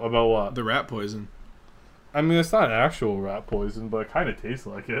 Wait, about what? The rat poison. I mean, it's not an actual rat poison, but it kind of tastes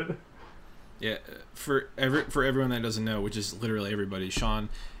like it. Yeah, for everyone that doesn't know, which is literally everybody, Sean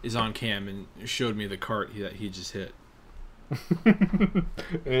is on cam and showed me the cart that he just hit.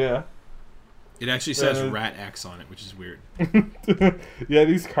 Yeah. It actually says Rat X on it, which is weird. Yeah,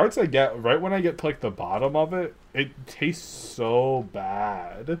 these carts I get, right when I get to like the bottom of it, it tastes so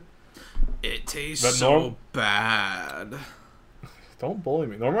bad. It tastes so bad. Don't bully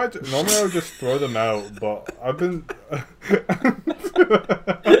me. Normally I would just throw them out, but I've been...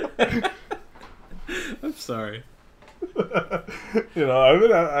 I'm sorry. You know, I've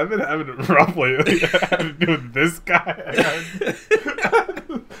been having it rough lately. Having to do with this guy.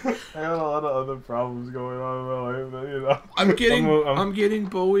 I got a lot of other problems going on in my life, but, you know. I'm getting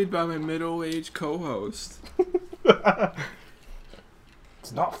bullied by my middle-aged co-host.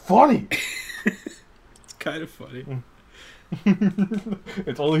 It's not funny. It's kind of funny.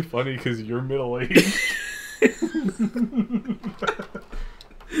 It's only funny because you're middle-aged.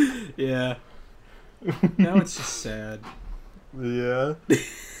 Yeah. Now it's just sad. Yeah.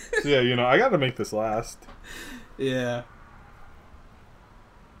 So yeah, you know, I gotta make this last. Yeah.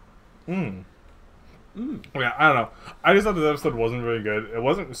 Yeah, I don't know. I just thought this episode wasn't very good. It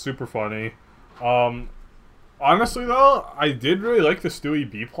wasn't super funny. Honestly though, I did really like the Stewie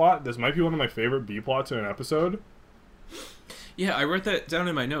B plot. This might be one of my favorite B plots in an episode. Yeah, I wrote that down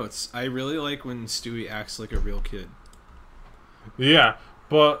in my notes. I really like when Stewie acts like a real kid. Yeah,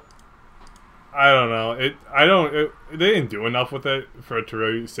 but I don't know. They didn't do enough with it for it to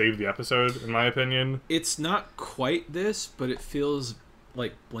really save the episode, in my opinion. It's not quite this, but it feels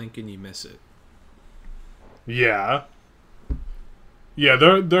like blink and you miss it. Yeah. Yeah,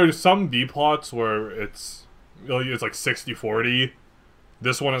 there's some B plots where it's like 60-40.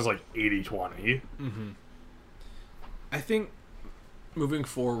 This one is like 80-20. Mm-hmm. I think moving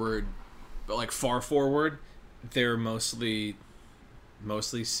forward, but like far forward, they're mostly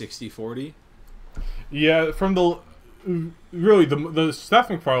 60-40. Yeah, from the Seth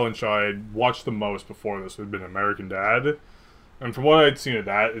MacFarlane show I had watched the most before this had been American Dad. And from what I'd seen of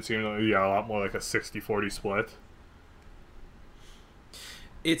that, it seemed like, a lot more like a 60-40 split.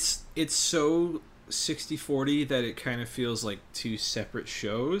 It's so 60-40 that it kind of feels like two separate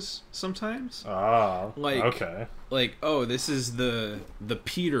shows sometimes. Ah, like, okay. Like, oh, this is the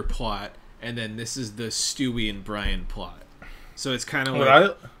Peter plot, and then this is the Stewie and Brian plot. So it's kind of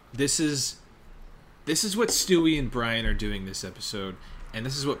like this is what Stewie and Brian are doing this episode, and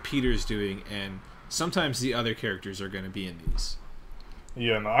this is what Peter's doing, and sometimes the other characters are going to be in these.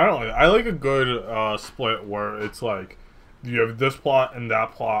 Yeah, no, I like a good split where it's like you have this plot and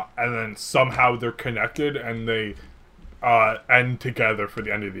that plot, and then somehow they're connected and they end together for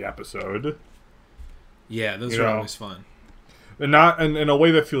the end of the episode. Yeah, those are always fun. And not in a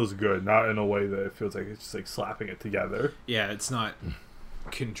way that feels good, not in a way that it feels like it's just like slapping it together. Yeah, it's not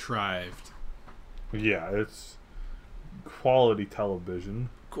contrived. Yeah, it's quality television.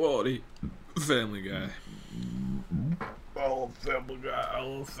 Quality Family Guy. I love Family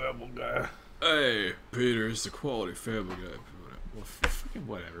Guy. Hey, Peter's the quality Family Guy. Well, fucking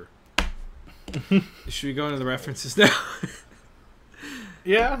whatever. Should we go into the references now?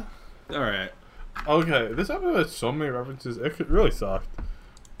 Yeah. Alright. Okay, this episode has so many references, it really sucked.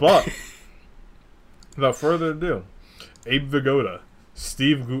 But, without further ado, Abe Vigoda,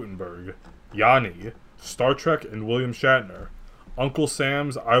 Steve Guttenberg, Yanni, Star Trek and William Shatner, Uncle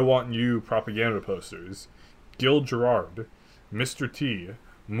Sam's I Want You propaganda posters, Gil Gerard, Mr. T,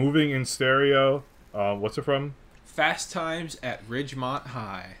 Moving in Stereo, what's it from? Fast Times at Ridgemont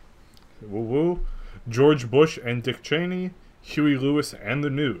High. Woo woo. George Bush and Dick Cheney, Huey Lewis and the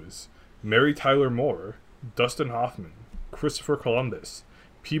News, Mary Tyler Moore, Dustin Hoffman, Christopher Columbus,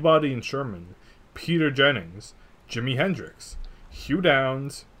 Peabody and Sherman, Peter Jennings, Jimi Hendrix, Hugh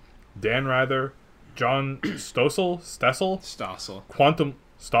Downs, Dan Rather, John Stossel, Quantum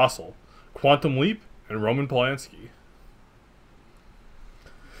Leap, and Roman Polanski.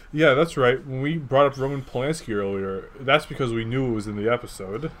 Yeah, that's right. When we brought up Roman Polanski earlier, that's because we knew it was in the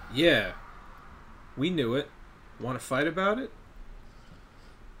episode. Yeah. We knew it. Want to fight about it?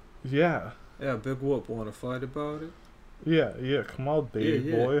 Yeah. Yeah, Big Whoop. Want to fight about it? Yeah. Come on,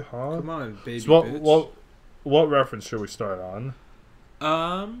 baby boy, huh? Come on, baby so what reference should we start on?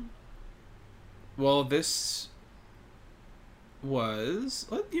 Well, this was...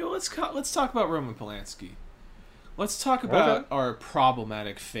 Let's talk about Roman Polanski. Let's talk about our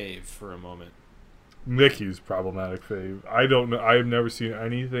problematic fave for a moment. Nikki's problematic fave. I don't know. I've never seen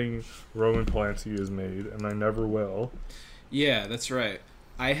anything Roman Polanski has made, and I never will. Yeah, that's right.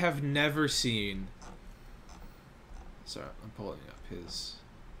 I have never seen. Sorry, I'm pulling up his.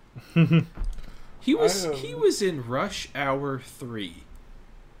 He was in Rush Hour 3.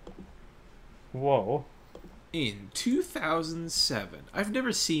 Whoa. In 2007. I've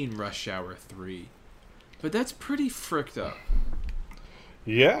never seen Rush Hour 3, but that's pretty fricked up.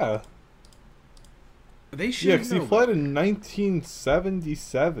 Yeah. They should. Yeah, because he fled in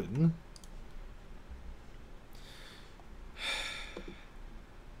 1977.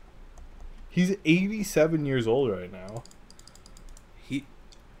 He's 87 years old right now.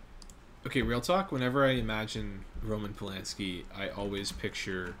 Okay, real talk. Whenever I imagine Roman Polanski, I always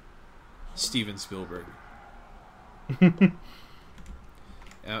picture Steven Spielberg.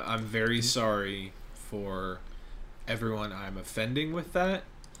 I'm very sorry for everyone I'm offending with that.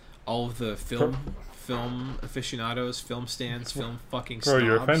 All of the film aficionados, film stands, film fucking snobs. Bro,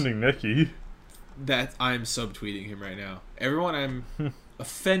 you're offending Nikki. That I'm subtweeting him right now. Everyone I'm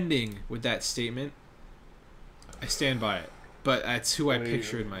offending with that statement, I stand by it. But that's who I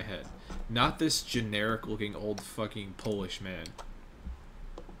picture in my head. Not this generic-looking old fucking Polish man.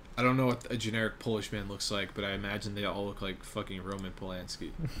 I don't know what a generic Polish man looks like, but I imagine they all look like fucking Roman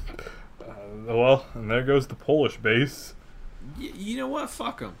Polanski. Well, and there goes the Polish base. You know what?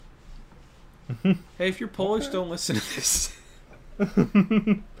 Fuck them. Hey, if you're Polish, don't listen to this.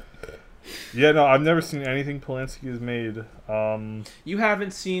 Yeah, no, I've never seen anything Polanski has made. You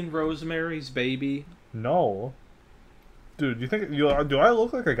haven't seen Rosemary's Baby? No. Dude, do I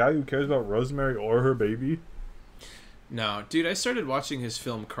look like a guy who cares about Rosemary or her baby? No, dude, I started watching his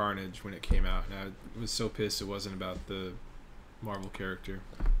film Carnage when it came out, and I was so pissed it wasn't about the Marvel character.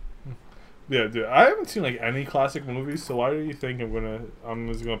 Yeah, dude, I haven't seen like any classic movies, so why do you think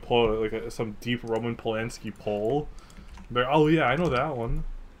I'm just gonna pull like some deep Roman Polanski poll? But, oh yeah, I know that one.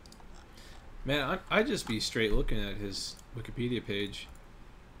 Man, I'd just be straight looking at his Wikipedia page.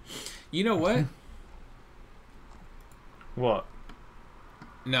 You know what? What?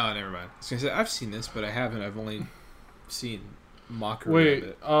 No, never mind. I was gonna say I've seen this, but I haven't. I've only seen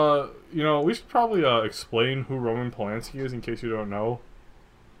mockery of it. We should probably explain who Roman Polanski is in case you don't know.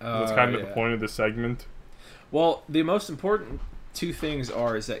 That's kind of the point of this segment. Well, the most important two things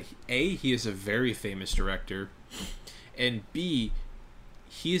is that he is a very famous director, and B,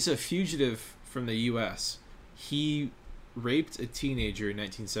 he is a fugitive from the U.S. He raped a teenager in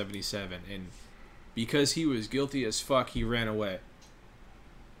 1977, and because he was guilty as fuck, he ran away.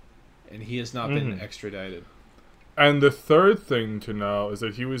 And he has not been extradited. And the third thing to know is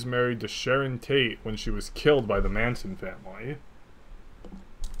that he was married to Sharon Tate when she was killed by the Manson family.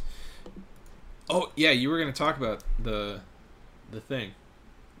 Oh, yeah, you were going to talk about the thing.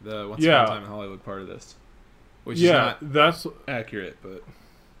 The Once Upon a Time in Hollywood part of this. Which is not accurate, but...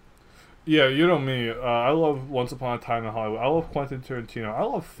 Yeah, you know me. I love Once Upon a Time in Hollywood. I love Quentin Tarantino. I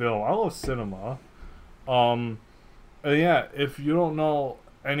love film. I love cinema. And yeah, if you don't know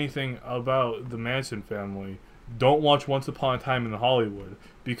anything about the Manson family, don't watch Once Upon a Time in Hollywood,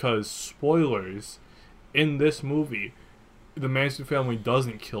 because spoilers, in this movie, the Manson family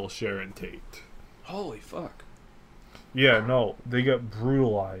doesn't kill Sharon Tate. Holy fuck. Yeah, no, they get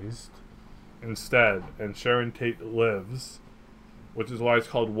brutalized instead, and Sharon Tate lives, which is why it's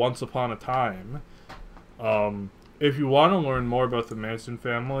called Once Upon a Time. If you want to learn more about the Manson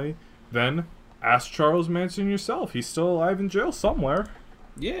family, then ask Charles Manson yourself. He's still alive in jail somewhere.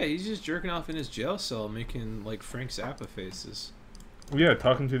 Yeah, he's just jerking off in his jail cell, making like Frank Zappa faces. Yeah,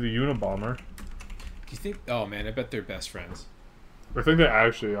 talking to the Unabomber. Do you think? Oh man, I bet they're best friends. I think they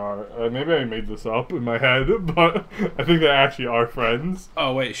actually are. Maybe I made this up in my head, but I think they actually are friends.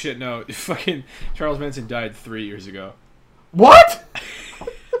 Oh wait, shit, no. Fucking Charles Manson died 3 years ago. What?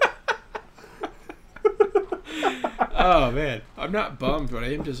 Oh man, I'm not bummed, but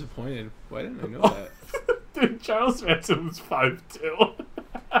I am disappointed. Why didn't I know that? Dude, Charles Manson was 5'2".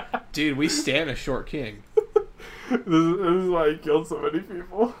 Dude, we stand a short king. This is why he killed so many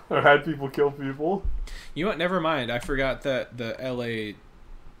people, or had people kill people. You know what? Never mind. I forgot that the L.A.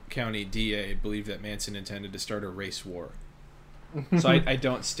 County DA believed that Manson intended to start a race war. So I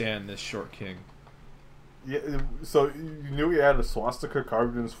don't stand this short king. Yeah. So you knew he had a swastika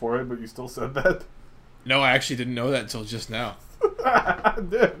carved in his forehead, but you still said that? No, I actually didn't know that until just now.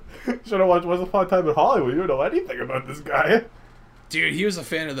 Dude, should have watched Once Upon a Time in Hollywood. You don't know anything about this guy. Dude, he was a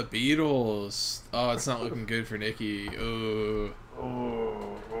fan of the Beatles. Oh, it's not looking good for Nicky. Oh.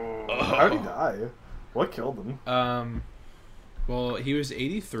 How did he die? What killed him? Well, he was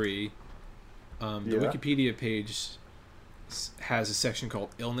 83. The Wikipedia page has a section called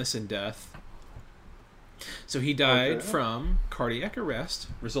Illness and Death. So he died from cardiac arrest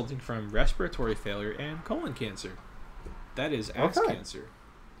resulting from respiratory failure and colon cancer. That is ass cancer.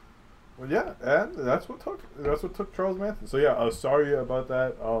 Well, yeah, and that's what took Charles Manson. So yeah, sorry about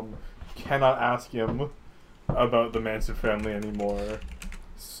that. Cannot ask him about the Manson family anymore.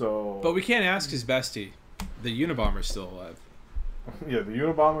 So, but we can't ask his bestie. The Unabomber's still alive. Yeah, the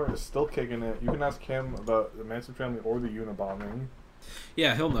Unabomber is still kicking it. You can ask him about the Manson family or the Unabombing.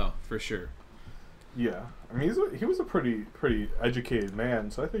 Yeah, he'll know for sure. Yeah, I mean he was a pretty educated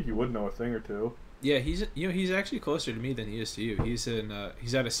man, so I think he would know a thing or two. Yeah, he's actually closer to me than he is to you. He's at a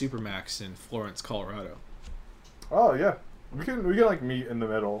Supermax in Florence, Colorado. Oh yeah, we can like meet in the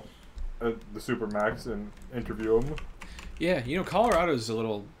middle at the Supermax and interview him. Yeah, Colorado's a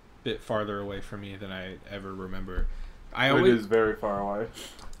little bit farther away from me than I ever remember. It is very far away.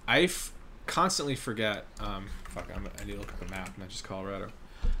 I constantly forget. I need to look at the map, not just Colorado.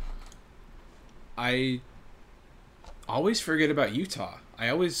 I always forget about Utah. I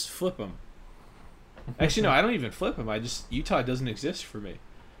always flip them. Actually, no, I don't even flip them. Utah doesn't exist for me.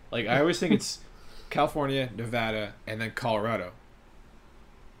 Like, I always think it's California, Nevada, and then Colorado.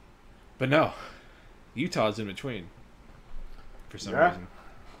 But no, Utah's in between. For some reason.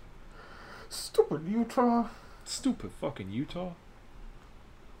 Stupid Utah. Stupid fucking Utah.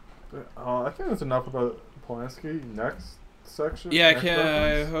 I think that's enough about Polanski. Next section. Yeah,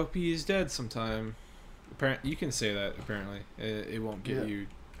 I hope he's dead sometime. You can say that. Apparently, it won't get you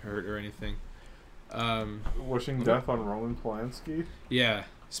hurt or anything. Wishing death on Roman Polanski. Yeah,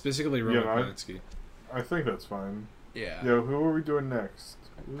 specifically Roman Polanski. I think that's fine. Yeah. Yo, who are we doing next?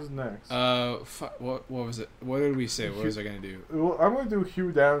 Who's next? What was it? What did we say? What was I gonna do? Well, I'm gonna do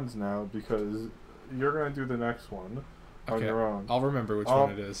Hugh Downs now because you're gonna do the next one on your own. I'll remember which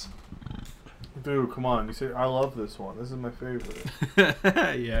one it is. Dude, come on! You say I love this one. This is my favorite.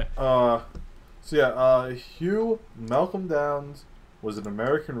 Yeah. Hugh Malcolm Downs was an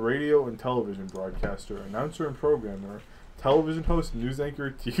American radio and television broadcaster, announcer and programmer, television host, news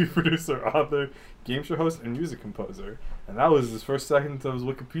anchor, TV producer, author, game show host, and music composer. And that was his first sentence of his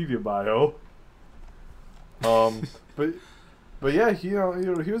Wikipedia bio. But yeah, he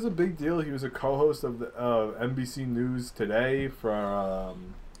was a big deal. He was a co-host of the NBC News Today for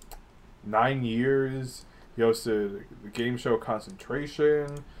 9 years. He hosted the game show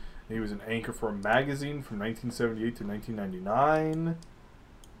Concentration. He was an anchor for a magazine from 1978 to 1999.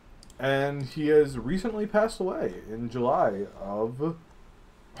 And he has recently passed away in July of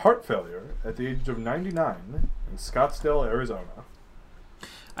heart failure at the age of 99 in Scottsdale, Arizona.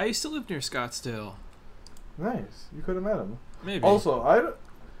 I used to live near Scottsdale. Nice. You could have met him. Maybe. Also, on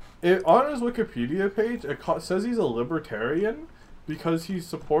his Wikipedia page, it says he's a libertarian because he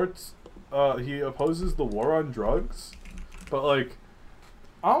opposes the war on drugs. But, like,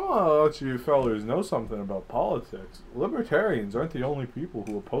 I'm going to let you fellas know something about politics. Libertarians aren't the only people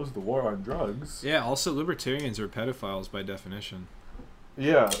who oppose the war on drugs. Yeah, also libertarians are pedophiles by definition.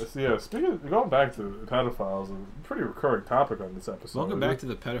 Yeah. Going back to pedophiles, a pretty recurring topic on this episode. Welcome back to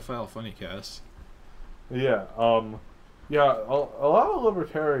the Pedophile Funny Cast. Yeah, a lot of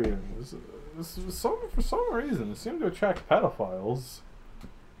libertarians, for some reason, seem to attract pedophiles.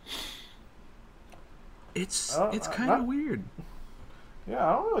 It's kind of weird. Yeah,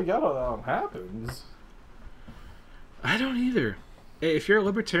 I don't really get how that happens. I don't either. Hey, if you're a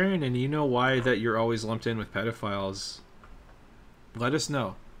libertarian and you know why that you're always lumped in with pedophiles, let us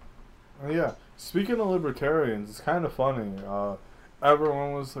know. Yeah, speaking of libertarians, it's kind of funny.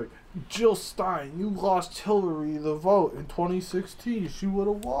 Everyone was like, Jill Stein, you lost Hillary the vote in 2016. She would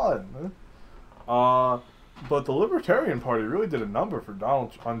have won. But the Libertarian Party really did a number for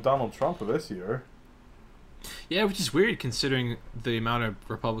Donald Trump this year. Yeah, which is weird considering the amount of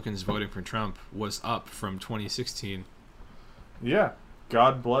Republicans voting for Trump was up from 2016. Yeah.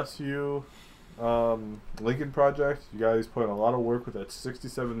 God bless you, Lincoln Project. You guys put in a lot of work with that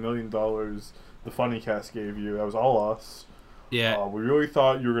 $67 million the Funny Cast gave you. That was all us. Yeah. We really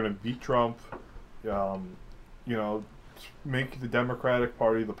thought you were going to beat Trump, make the Democratic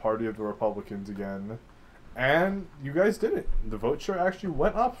Party the party of the Republicans again. And you guys did it. The vote share actually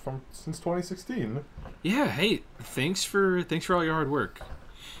went up since 2016. Yeah, hey, thanks for all your hard work.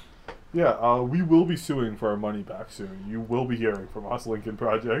 Yeah, we will be suing for our money back soon. You will be hearing from us, Lincoln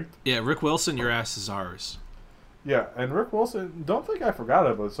Project. Yeah, Rick Wilson, your ass is ours. Yeah, and Rick Wilson, don't think I forgot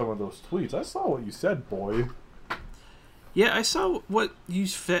about some of those tweets. I saw what you said, boy. Yeah, I saw what you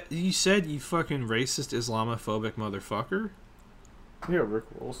said, you fucking racist Islamophobic motherfucker. Yeah, Rick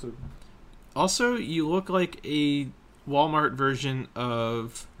Wilson. Also, you look like a Walmart version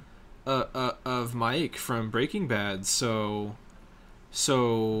of Mike from Breaking Bad. So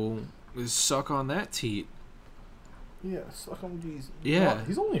Suck on that teat. Yeah, suck on G's. Yeah. Oh,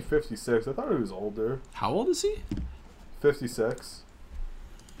 he's only 56. I thought he was older. How old is he? 56.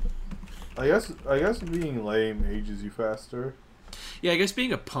 I guess being lame ages you faster. Yeah, I guess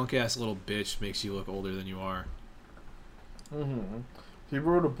being a punk ass little bitch makes you look older than you are. He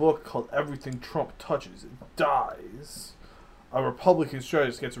wrote a book called Everything Trump Touches Dies. A Republican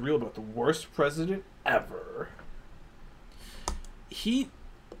strategist gets real about the worst president ever. He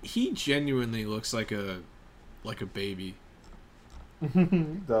genuinely looks like a baby. He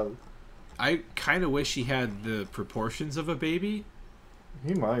does. I kind of wish he had the proportions of a baby.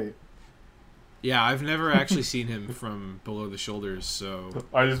 He might. Yeah, I've never actually seen him from below the shoulders, so...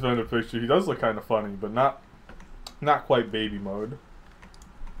 I just found a picture. He does look kind of funny, but not quite baby mode.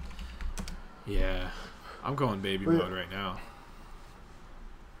 Yeah, I'm going baby mode right now.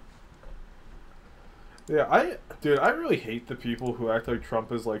 Yeah, I really hate the people who act like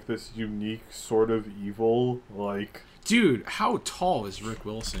Trump is like this unique sort of evil, like... Dude, how tall is Rick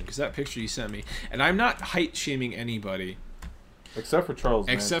Wilson? Because that picture you sent me, and I'm not height shaming anybody. Except for Charles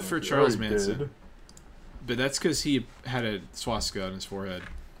Manson. Except for Charles Manson. But that's because he had a swastika on his forehead.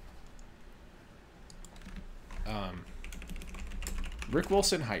 Rick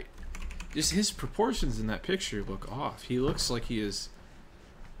Wilson height. Just his proportions in that picture look off. He looks like he is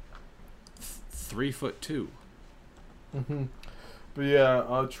 3'2". But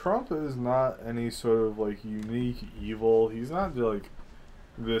yeah, Trump is not any sort of like unique evil. He's not like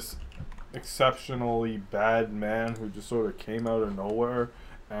this exceptionally bad man who just sort of came out of nowhere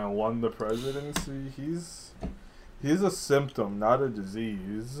and won the presidency. He's a symptom, not a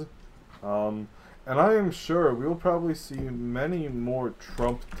disease. And I am sure we'll probably see many more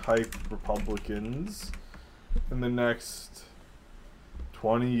Trump-type Republicans in the next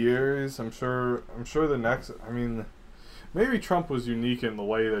 20 years. I'm sure the next... I mean, maybe Trump was unique in the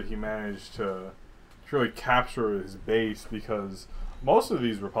way that he managed to really capture his base, because most of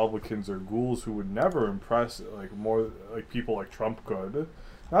these Republicans are ghouls who would never impress more people like Trump could.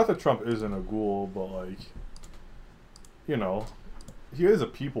 Not that Trump isn't a ghoul, but like, you know, he is a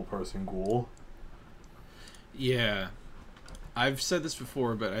people person ghoul. Yeah, I've said this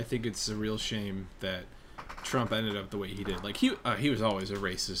before, but I think it's a real shame that Trump ended up the way he did. Like he was always a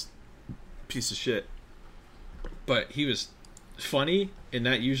racist piece of shit, but he was funny, and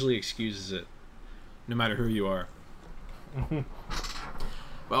that usually excuses it, no matter who you are.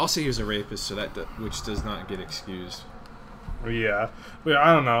 But also he was a rapist, so which does not get excused. Yeah, but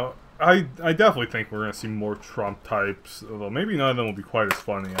I don't know. I definitely think we're gonna see more Trump types, although maybe none of them will be quite as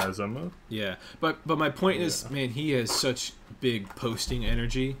funny as him. Yeah, but my point is, man, he has such big posting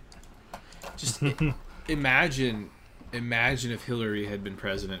energy. Just imagine if Hillary had been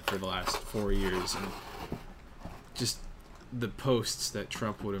president for the last 4 years, and just the posts that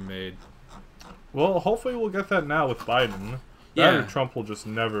Trump would have made. Well, hopefully we'll get that now with Biden. Yeah, or Trump will just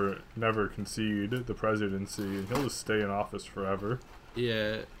never concede the presidency, and he'll just stay in office forever.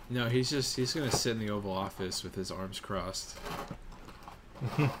 Yeah, no, he's gonna sit in the Oval Office with his arms crossed.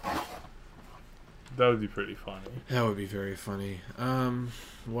 That would be pretty funny. That would be very funny.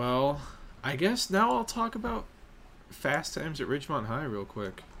 Well, I guess now I'll talk about Fast Times at Ridgemont High real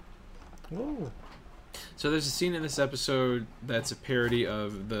quick. Whoa. So there's a scene in this episode that's a parody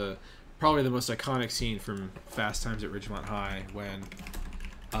of probably the most iconic scene from Fast Times at Ridgemont High, when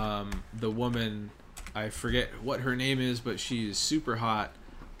the woman, I forget what her name is, but she's super hot.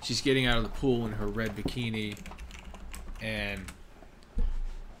 She's getting out of the pool in her red bikini and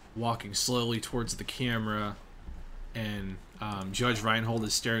walking slowly towards the camera, and Judge Reinhold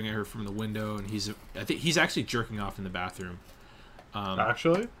is staring at her from the window, and I think he's actually jerking off in the bathroom.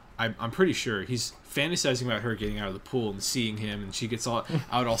 Actually? I'm pretty sure he's fantasizing about her getting out of the pool and seeing him, and she gets all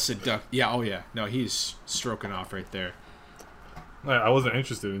seducted. Yeah, oh yeah, no, he's stroking off right there. I wasn't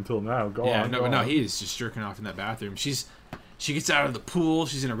interested until now. Go on. No, he is just jerking off in that bathroom. She gets out of the pool.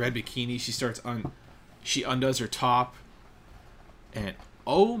 She's in a red bikini. She undoes her top, and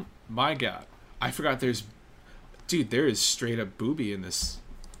oh my god, I forgot there is straight up boobie in this.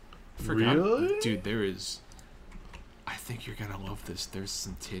 Really? Dude, there is. I think you're gonna love this. There's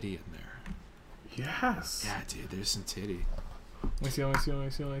some titty in there. Yes. Yeah, dude, there's some titty. Let me see.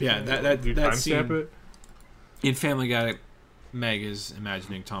 Yeah, that scene. It? In Family Guy, Meg is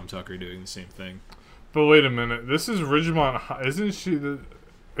imagining Tom Tucker doing the same thing. But wait a minute. This is Ridgemont High. Isn't she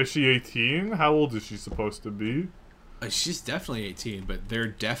is she 18? How old is she supposed to be? She's definitely 18, but they're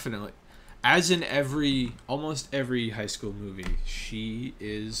definitely, as in almost every high school movie, she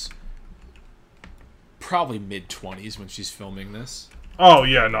is probably mid-20s when she's filming this. Oh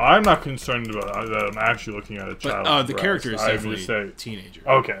yeah, no, I'm not concerned about that. I'm actually looking at a child. But the character is definitely a teenager.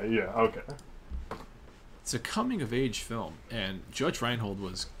 Okay, yeah, okay. It's a coming of age film, and Judge Reinhold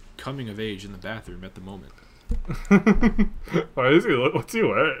was coming of age in the bathroom at the moment. Why is he? What's he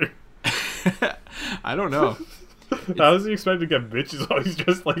wearing? I don't know. How does he expect to get bitches while he's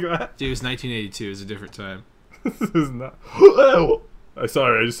dressed like that? Dude, it was 1982. It was a different time. This is not.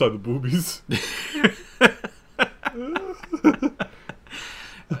 Sorry, I just saw the boobies.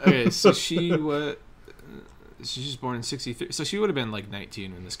 Okay, so she's born in '63, so she would have been like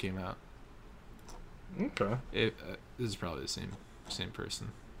 19 when this came out. Okay. This is probably the same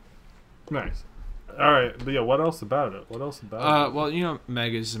person. Nice. All right, but yeah, what else about it? Well, you know,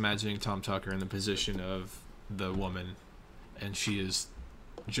 Meg is imagining Tom Tucker in the position of the woman, and she is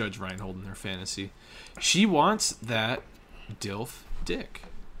Judge Reinhold in her fantasy. She wants that DILF dick.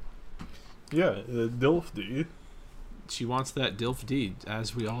 Yeah, DILF D. She wants that DILF D,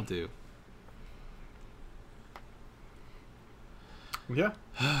 as we all do. Yeah.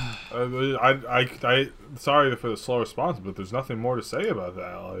 I sorry for the slow response, but there's nothing more to say about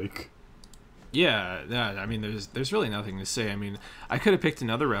that. Like. Yeah. I mean, there's really nothing to say. I mean, I could have picked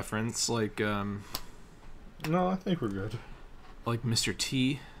another reference, like No, I think we're good. Like Mr.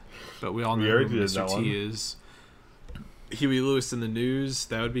 T, but we all know who Mr. T is. Huey Lewis in the News.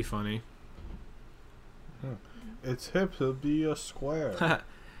 That would be funny. It's hip to be a square.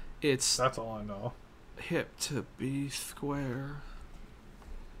 That's all I know. Hip to be square.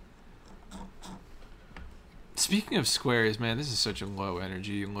 Speaking of squares, man, this is such a low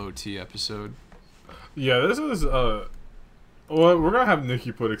energy, low T episode. Yeah, this is well, we're gonna have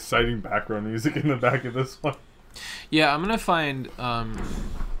Nikki put exciting background music in the back of this one. Yeah, I'm gonna find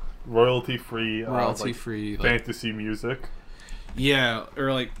royalty free fantasy music. Yeah,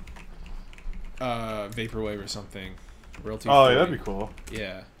 or like vaporwave or something. Royalty free. Oh, yeah, that'd be cool.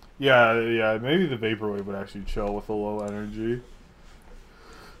 Yeah. Yeah. Maybe the vaporwave would actually chill with a low energy.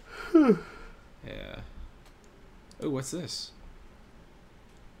 Yeah. Oh, what's this?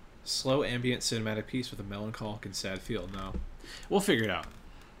 Slow ambient cinematic piece with a melancholic and sad feel. No, we'll figure it out.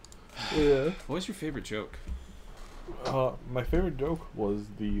 Yeah. What was your favorite joke? My favorite joke was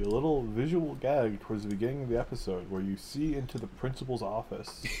the little visual gag towards the beginning of the episode where you see into the principal's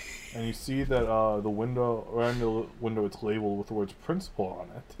office and you see that the window, around the window, it's labeled with the words principal on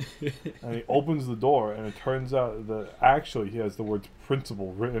it. And he opens the door and it turns out that actually he has the words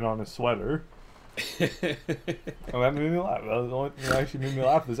principal written on his sweater. And that made me laugh. That was the only thing that actually made me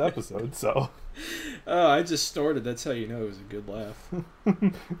laugh this episode, so. Oh, I just snorted. That's how you know it was a good laugh.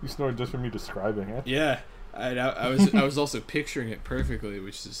 You snorted just for me describing it? Yeah. I was also picturing it perfectly,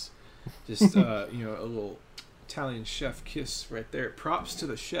 which is just a little Italian chef kiss right there. Props to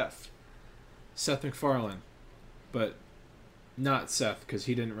the chef, Seth MacFarlane, but not Seth because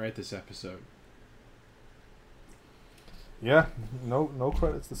he didn't write this episode. Yeah, no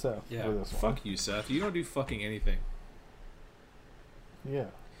credits to Seth. Yeah, for this fuck you, Seth. You don't do fucking anything. Yeah,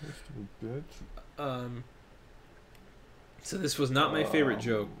 you stupid bitch. So this was not my favorite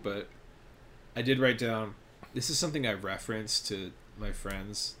joke, but I did write down. This is something I reference to my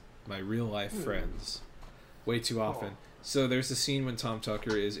friends, my real life friends, way too often. So there's a scene when Tom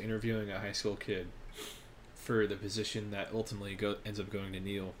Tucker is interviewing a high school kid for the position that ultimately ends up going to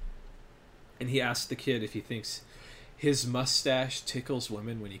Neil, and he asks the kid if he thinks his mustache tickles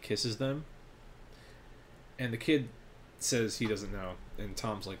women when he kisses them, and the kid says he doesn't know, and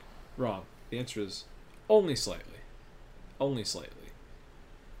Tom's like, wrong. The answer is only slightly. Only slightly.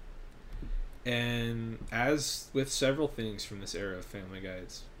 And as with several things from this era of Family Guy,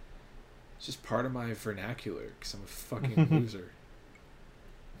 it's just part of my vernacular because I'm a fucking loser.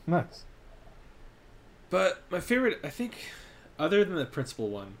 Nice. But my favorite, I think, other than the principal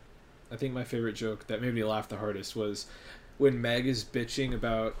one, I think my favorite joke that made me laugh the hardest was when Meg is bitching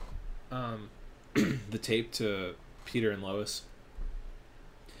about the tape to Peter and Lois.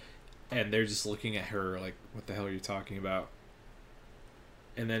 And they're just looking at her like, what the hell are you talking about?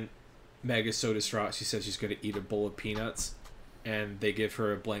 And then Meg is so distraught, she says she's going to eat a bowl of peanuts. And they give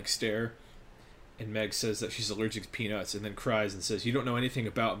her a blank stare. And Meg says that she's allergic to peanuts and then cries and says, you don't know anything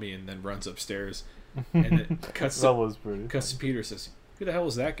about me, and then runs upstairs. And then cuts to Peter and says, who the hell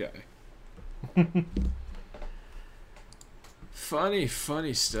is that guy? Funny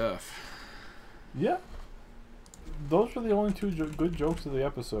stuff. Yeah. Those were the only two good jokes of the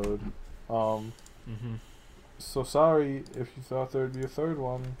episode. So sorry if you thought there'd be a third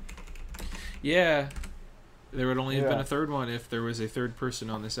one. Yeah. There would only have been a third one if there was a third person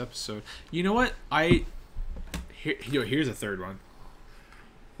on this episode. You know what? Here's a third one.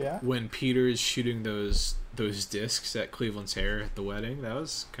 Yeah. When Peter is shooting those discs at Cleveland's hair at the wedding, that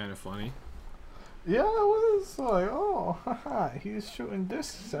was kind of funny. Yeah, it was like, oh, haha, he's shooting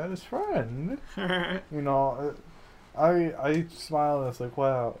discs at his friend. You know, I smiled and it's like,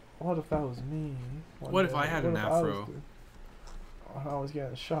 wow, what if that was me? What if I had an afro? I was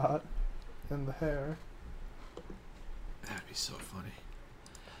getting shot in the hair. That'd be so funny.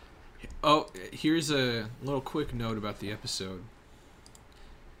 Oh, here's a little quick note about the episode.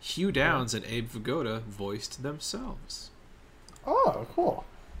 Hugh Downs and Abe Vigoda voiced themselves. Oh, cool.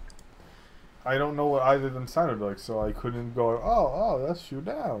 I don't know what either of them sounded like, so I couldn't go, oh, that's Hugh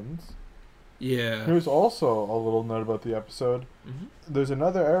Downs. Yeah. Here's also a little note about the episode. Mm-hmm. There's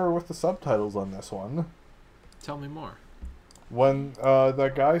another error with the subtitles on this one. Tell me more. When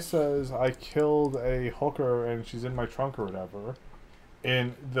that guy says, I killed a hooker and she's in my trunk or whatever,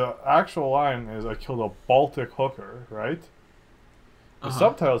 and the actual line is, I killed a Baltic hooker, right? The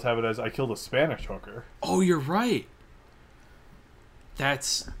subtitles have it as, I killed a Spanish hooker. Oh, you're right.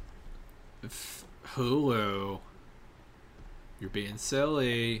 That's... Hulu. You're being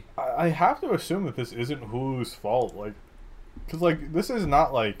silly. I have to assume that this isn't Hulu's fault, like, because like this is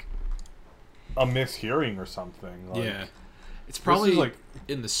not like a mishearing or something. Like, yeah, it's probably like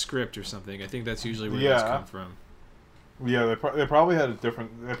in the script or something. I think that's usually where those come from. Yeah, they probably had a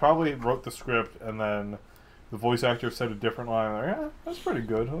different. They probably wrote the script and then the voice actor said a different line. Like, yeah, that's pretty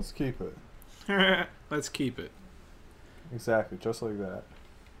good. Let's keep it. Let's keep it. Exactly, just like that.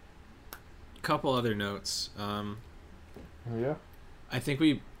 Couple other notes. Yeah. I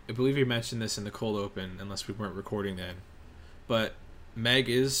believe we mentioned this in the cold open, unless we weren't recording then. But Meg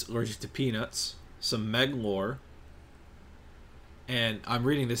is allergic to peanuts. Some Meg lore. And I'm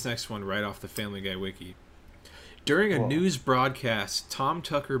reading this next one right off the Family Guy wiki. During a news broadcast, Tom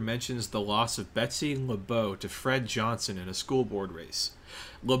Tucker mentions the loss of Betsy LeBeau to Fred Johnson in a school board race.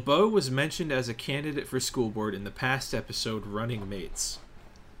 LeBeau was mentioned as a candidate for school board in the past episode Running Mates.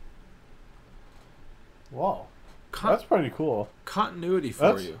 Wow. That's pretty cool. Continuity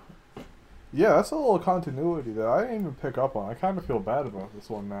for you. Yeah, that's a little continuity that I didn't even pick up on. I kind of feel bad about this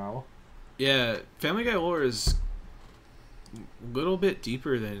one now. Yeah, Family Guy lore is a little bit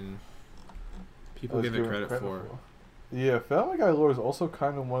deeper than people give it credit for. Yeah, Family Guy lore is also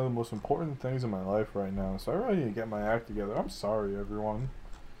kind of one of the most important things in my life right now, so I really need to get my act together. I'm sorry, everyone.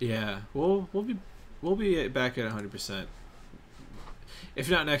 Yeah, we'll be back at 100%. If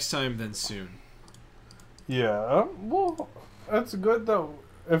not next time, then soon. Yeah, well, that's good though.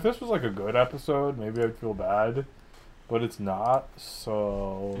 If this was like a good episode, maybe I'd feel bad, but it's not,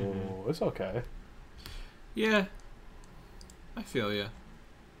 so it's okay. Yeah, I feel ya.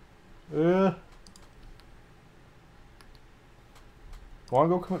 Yeah. Want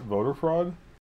to go commit voter fraud?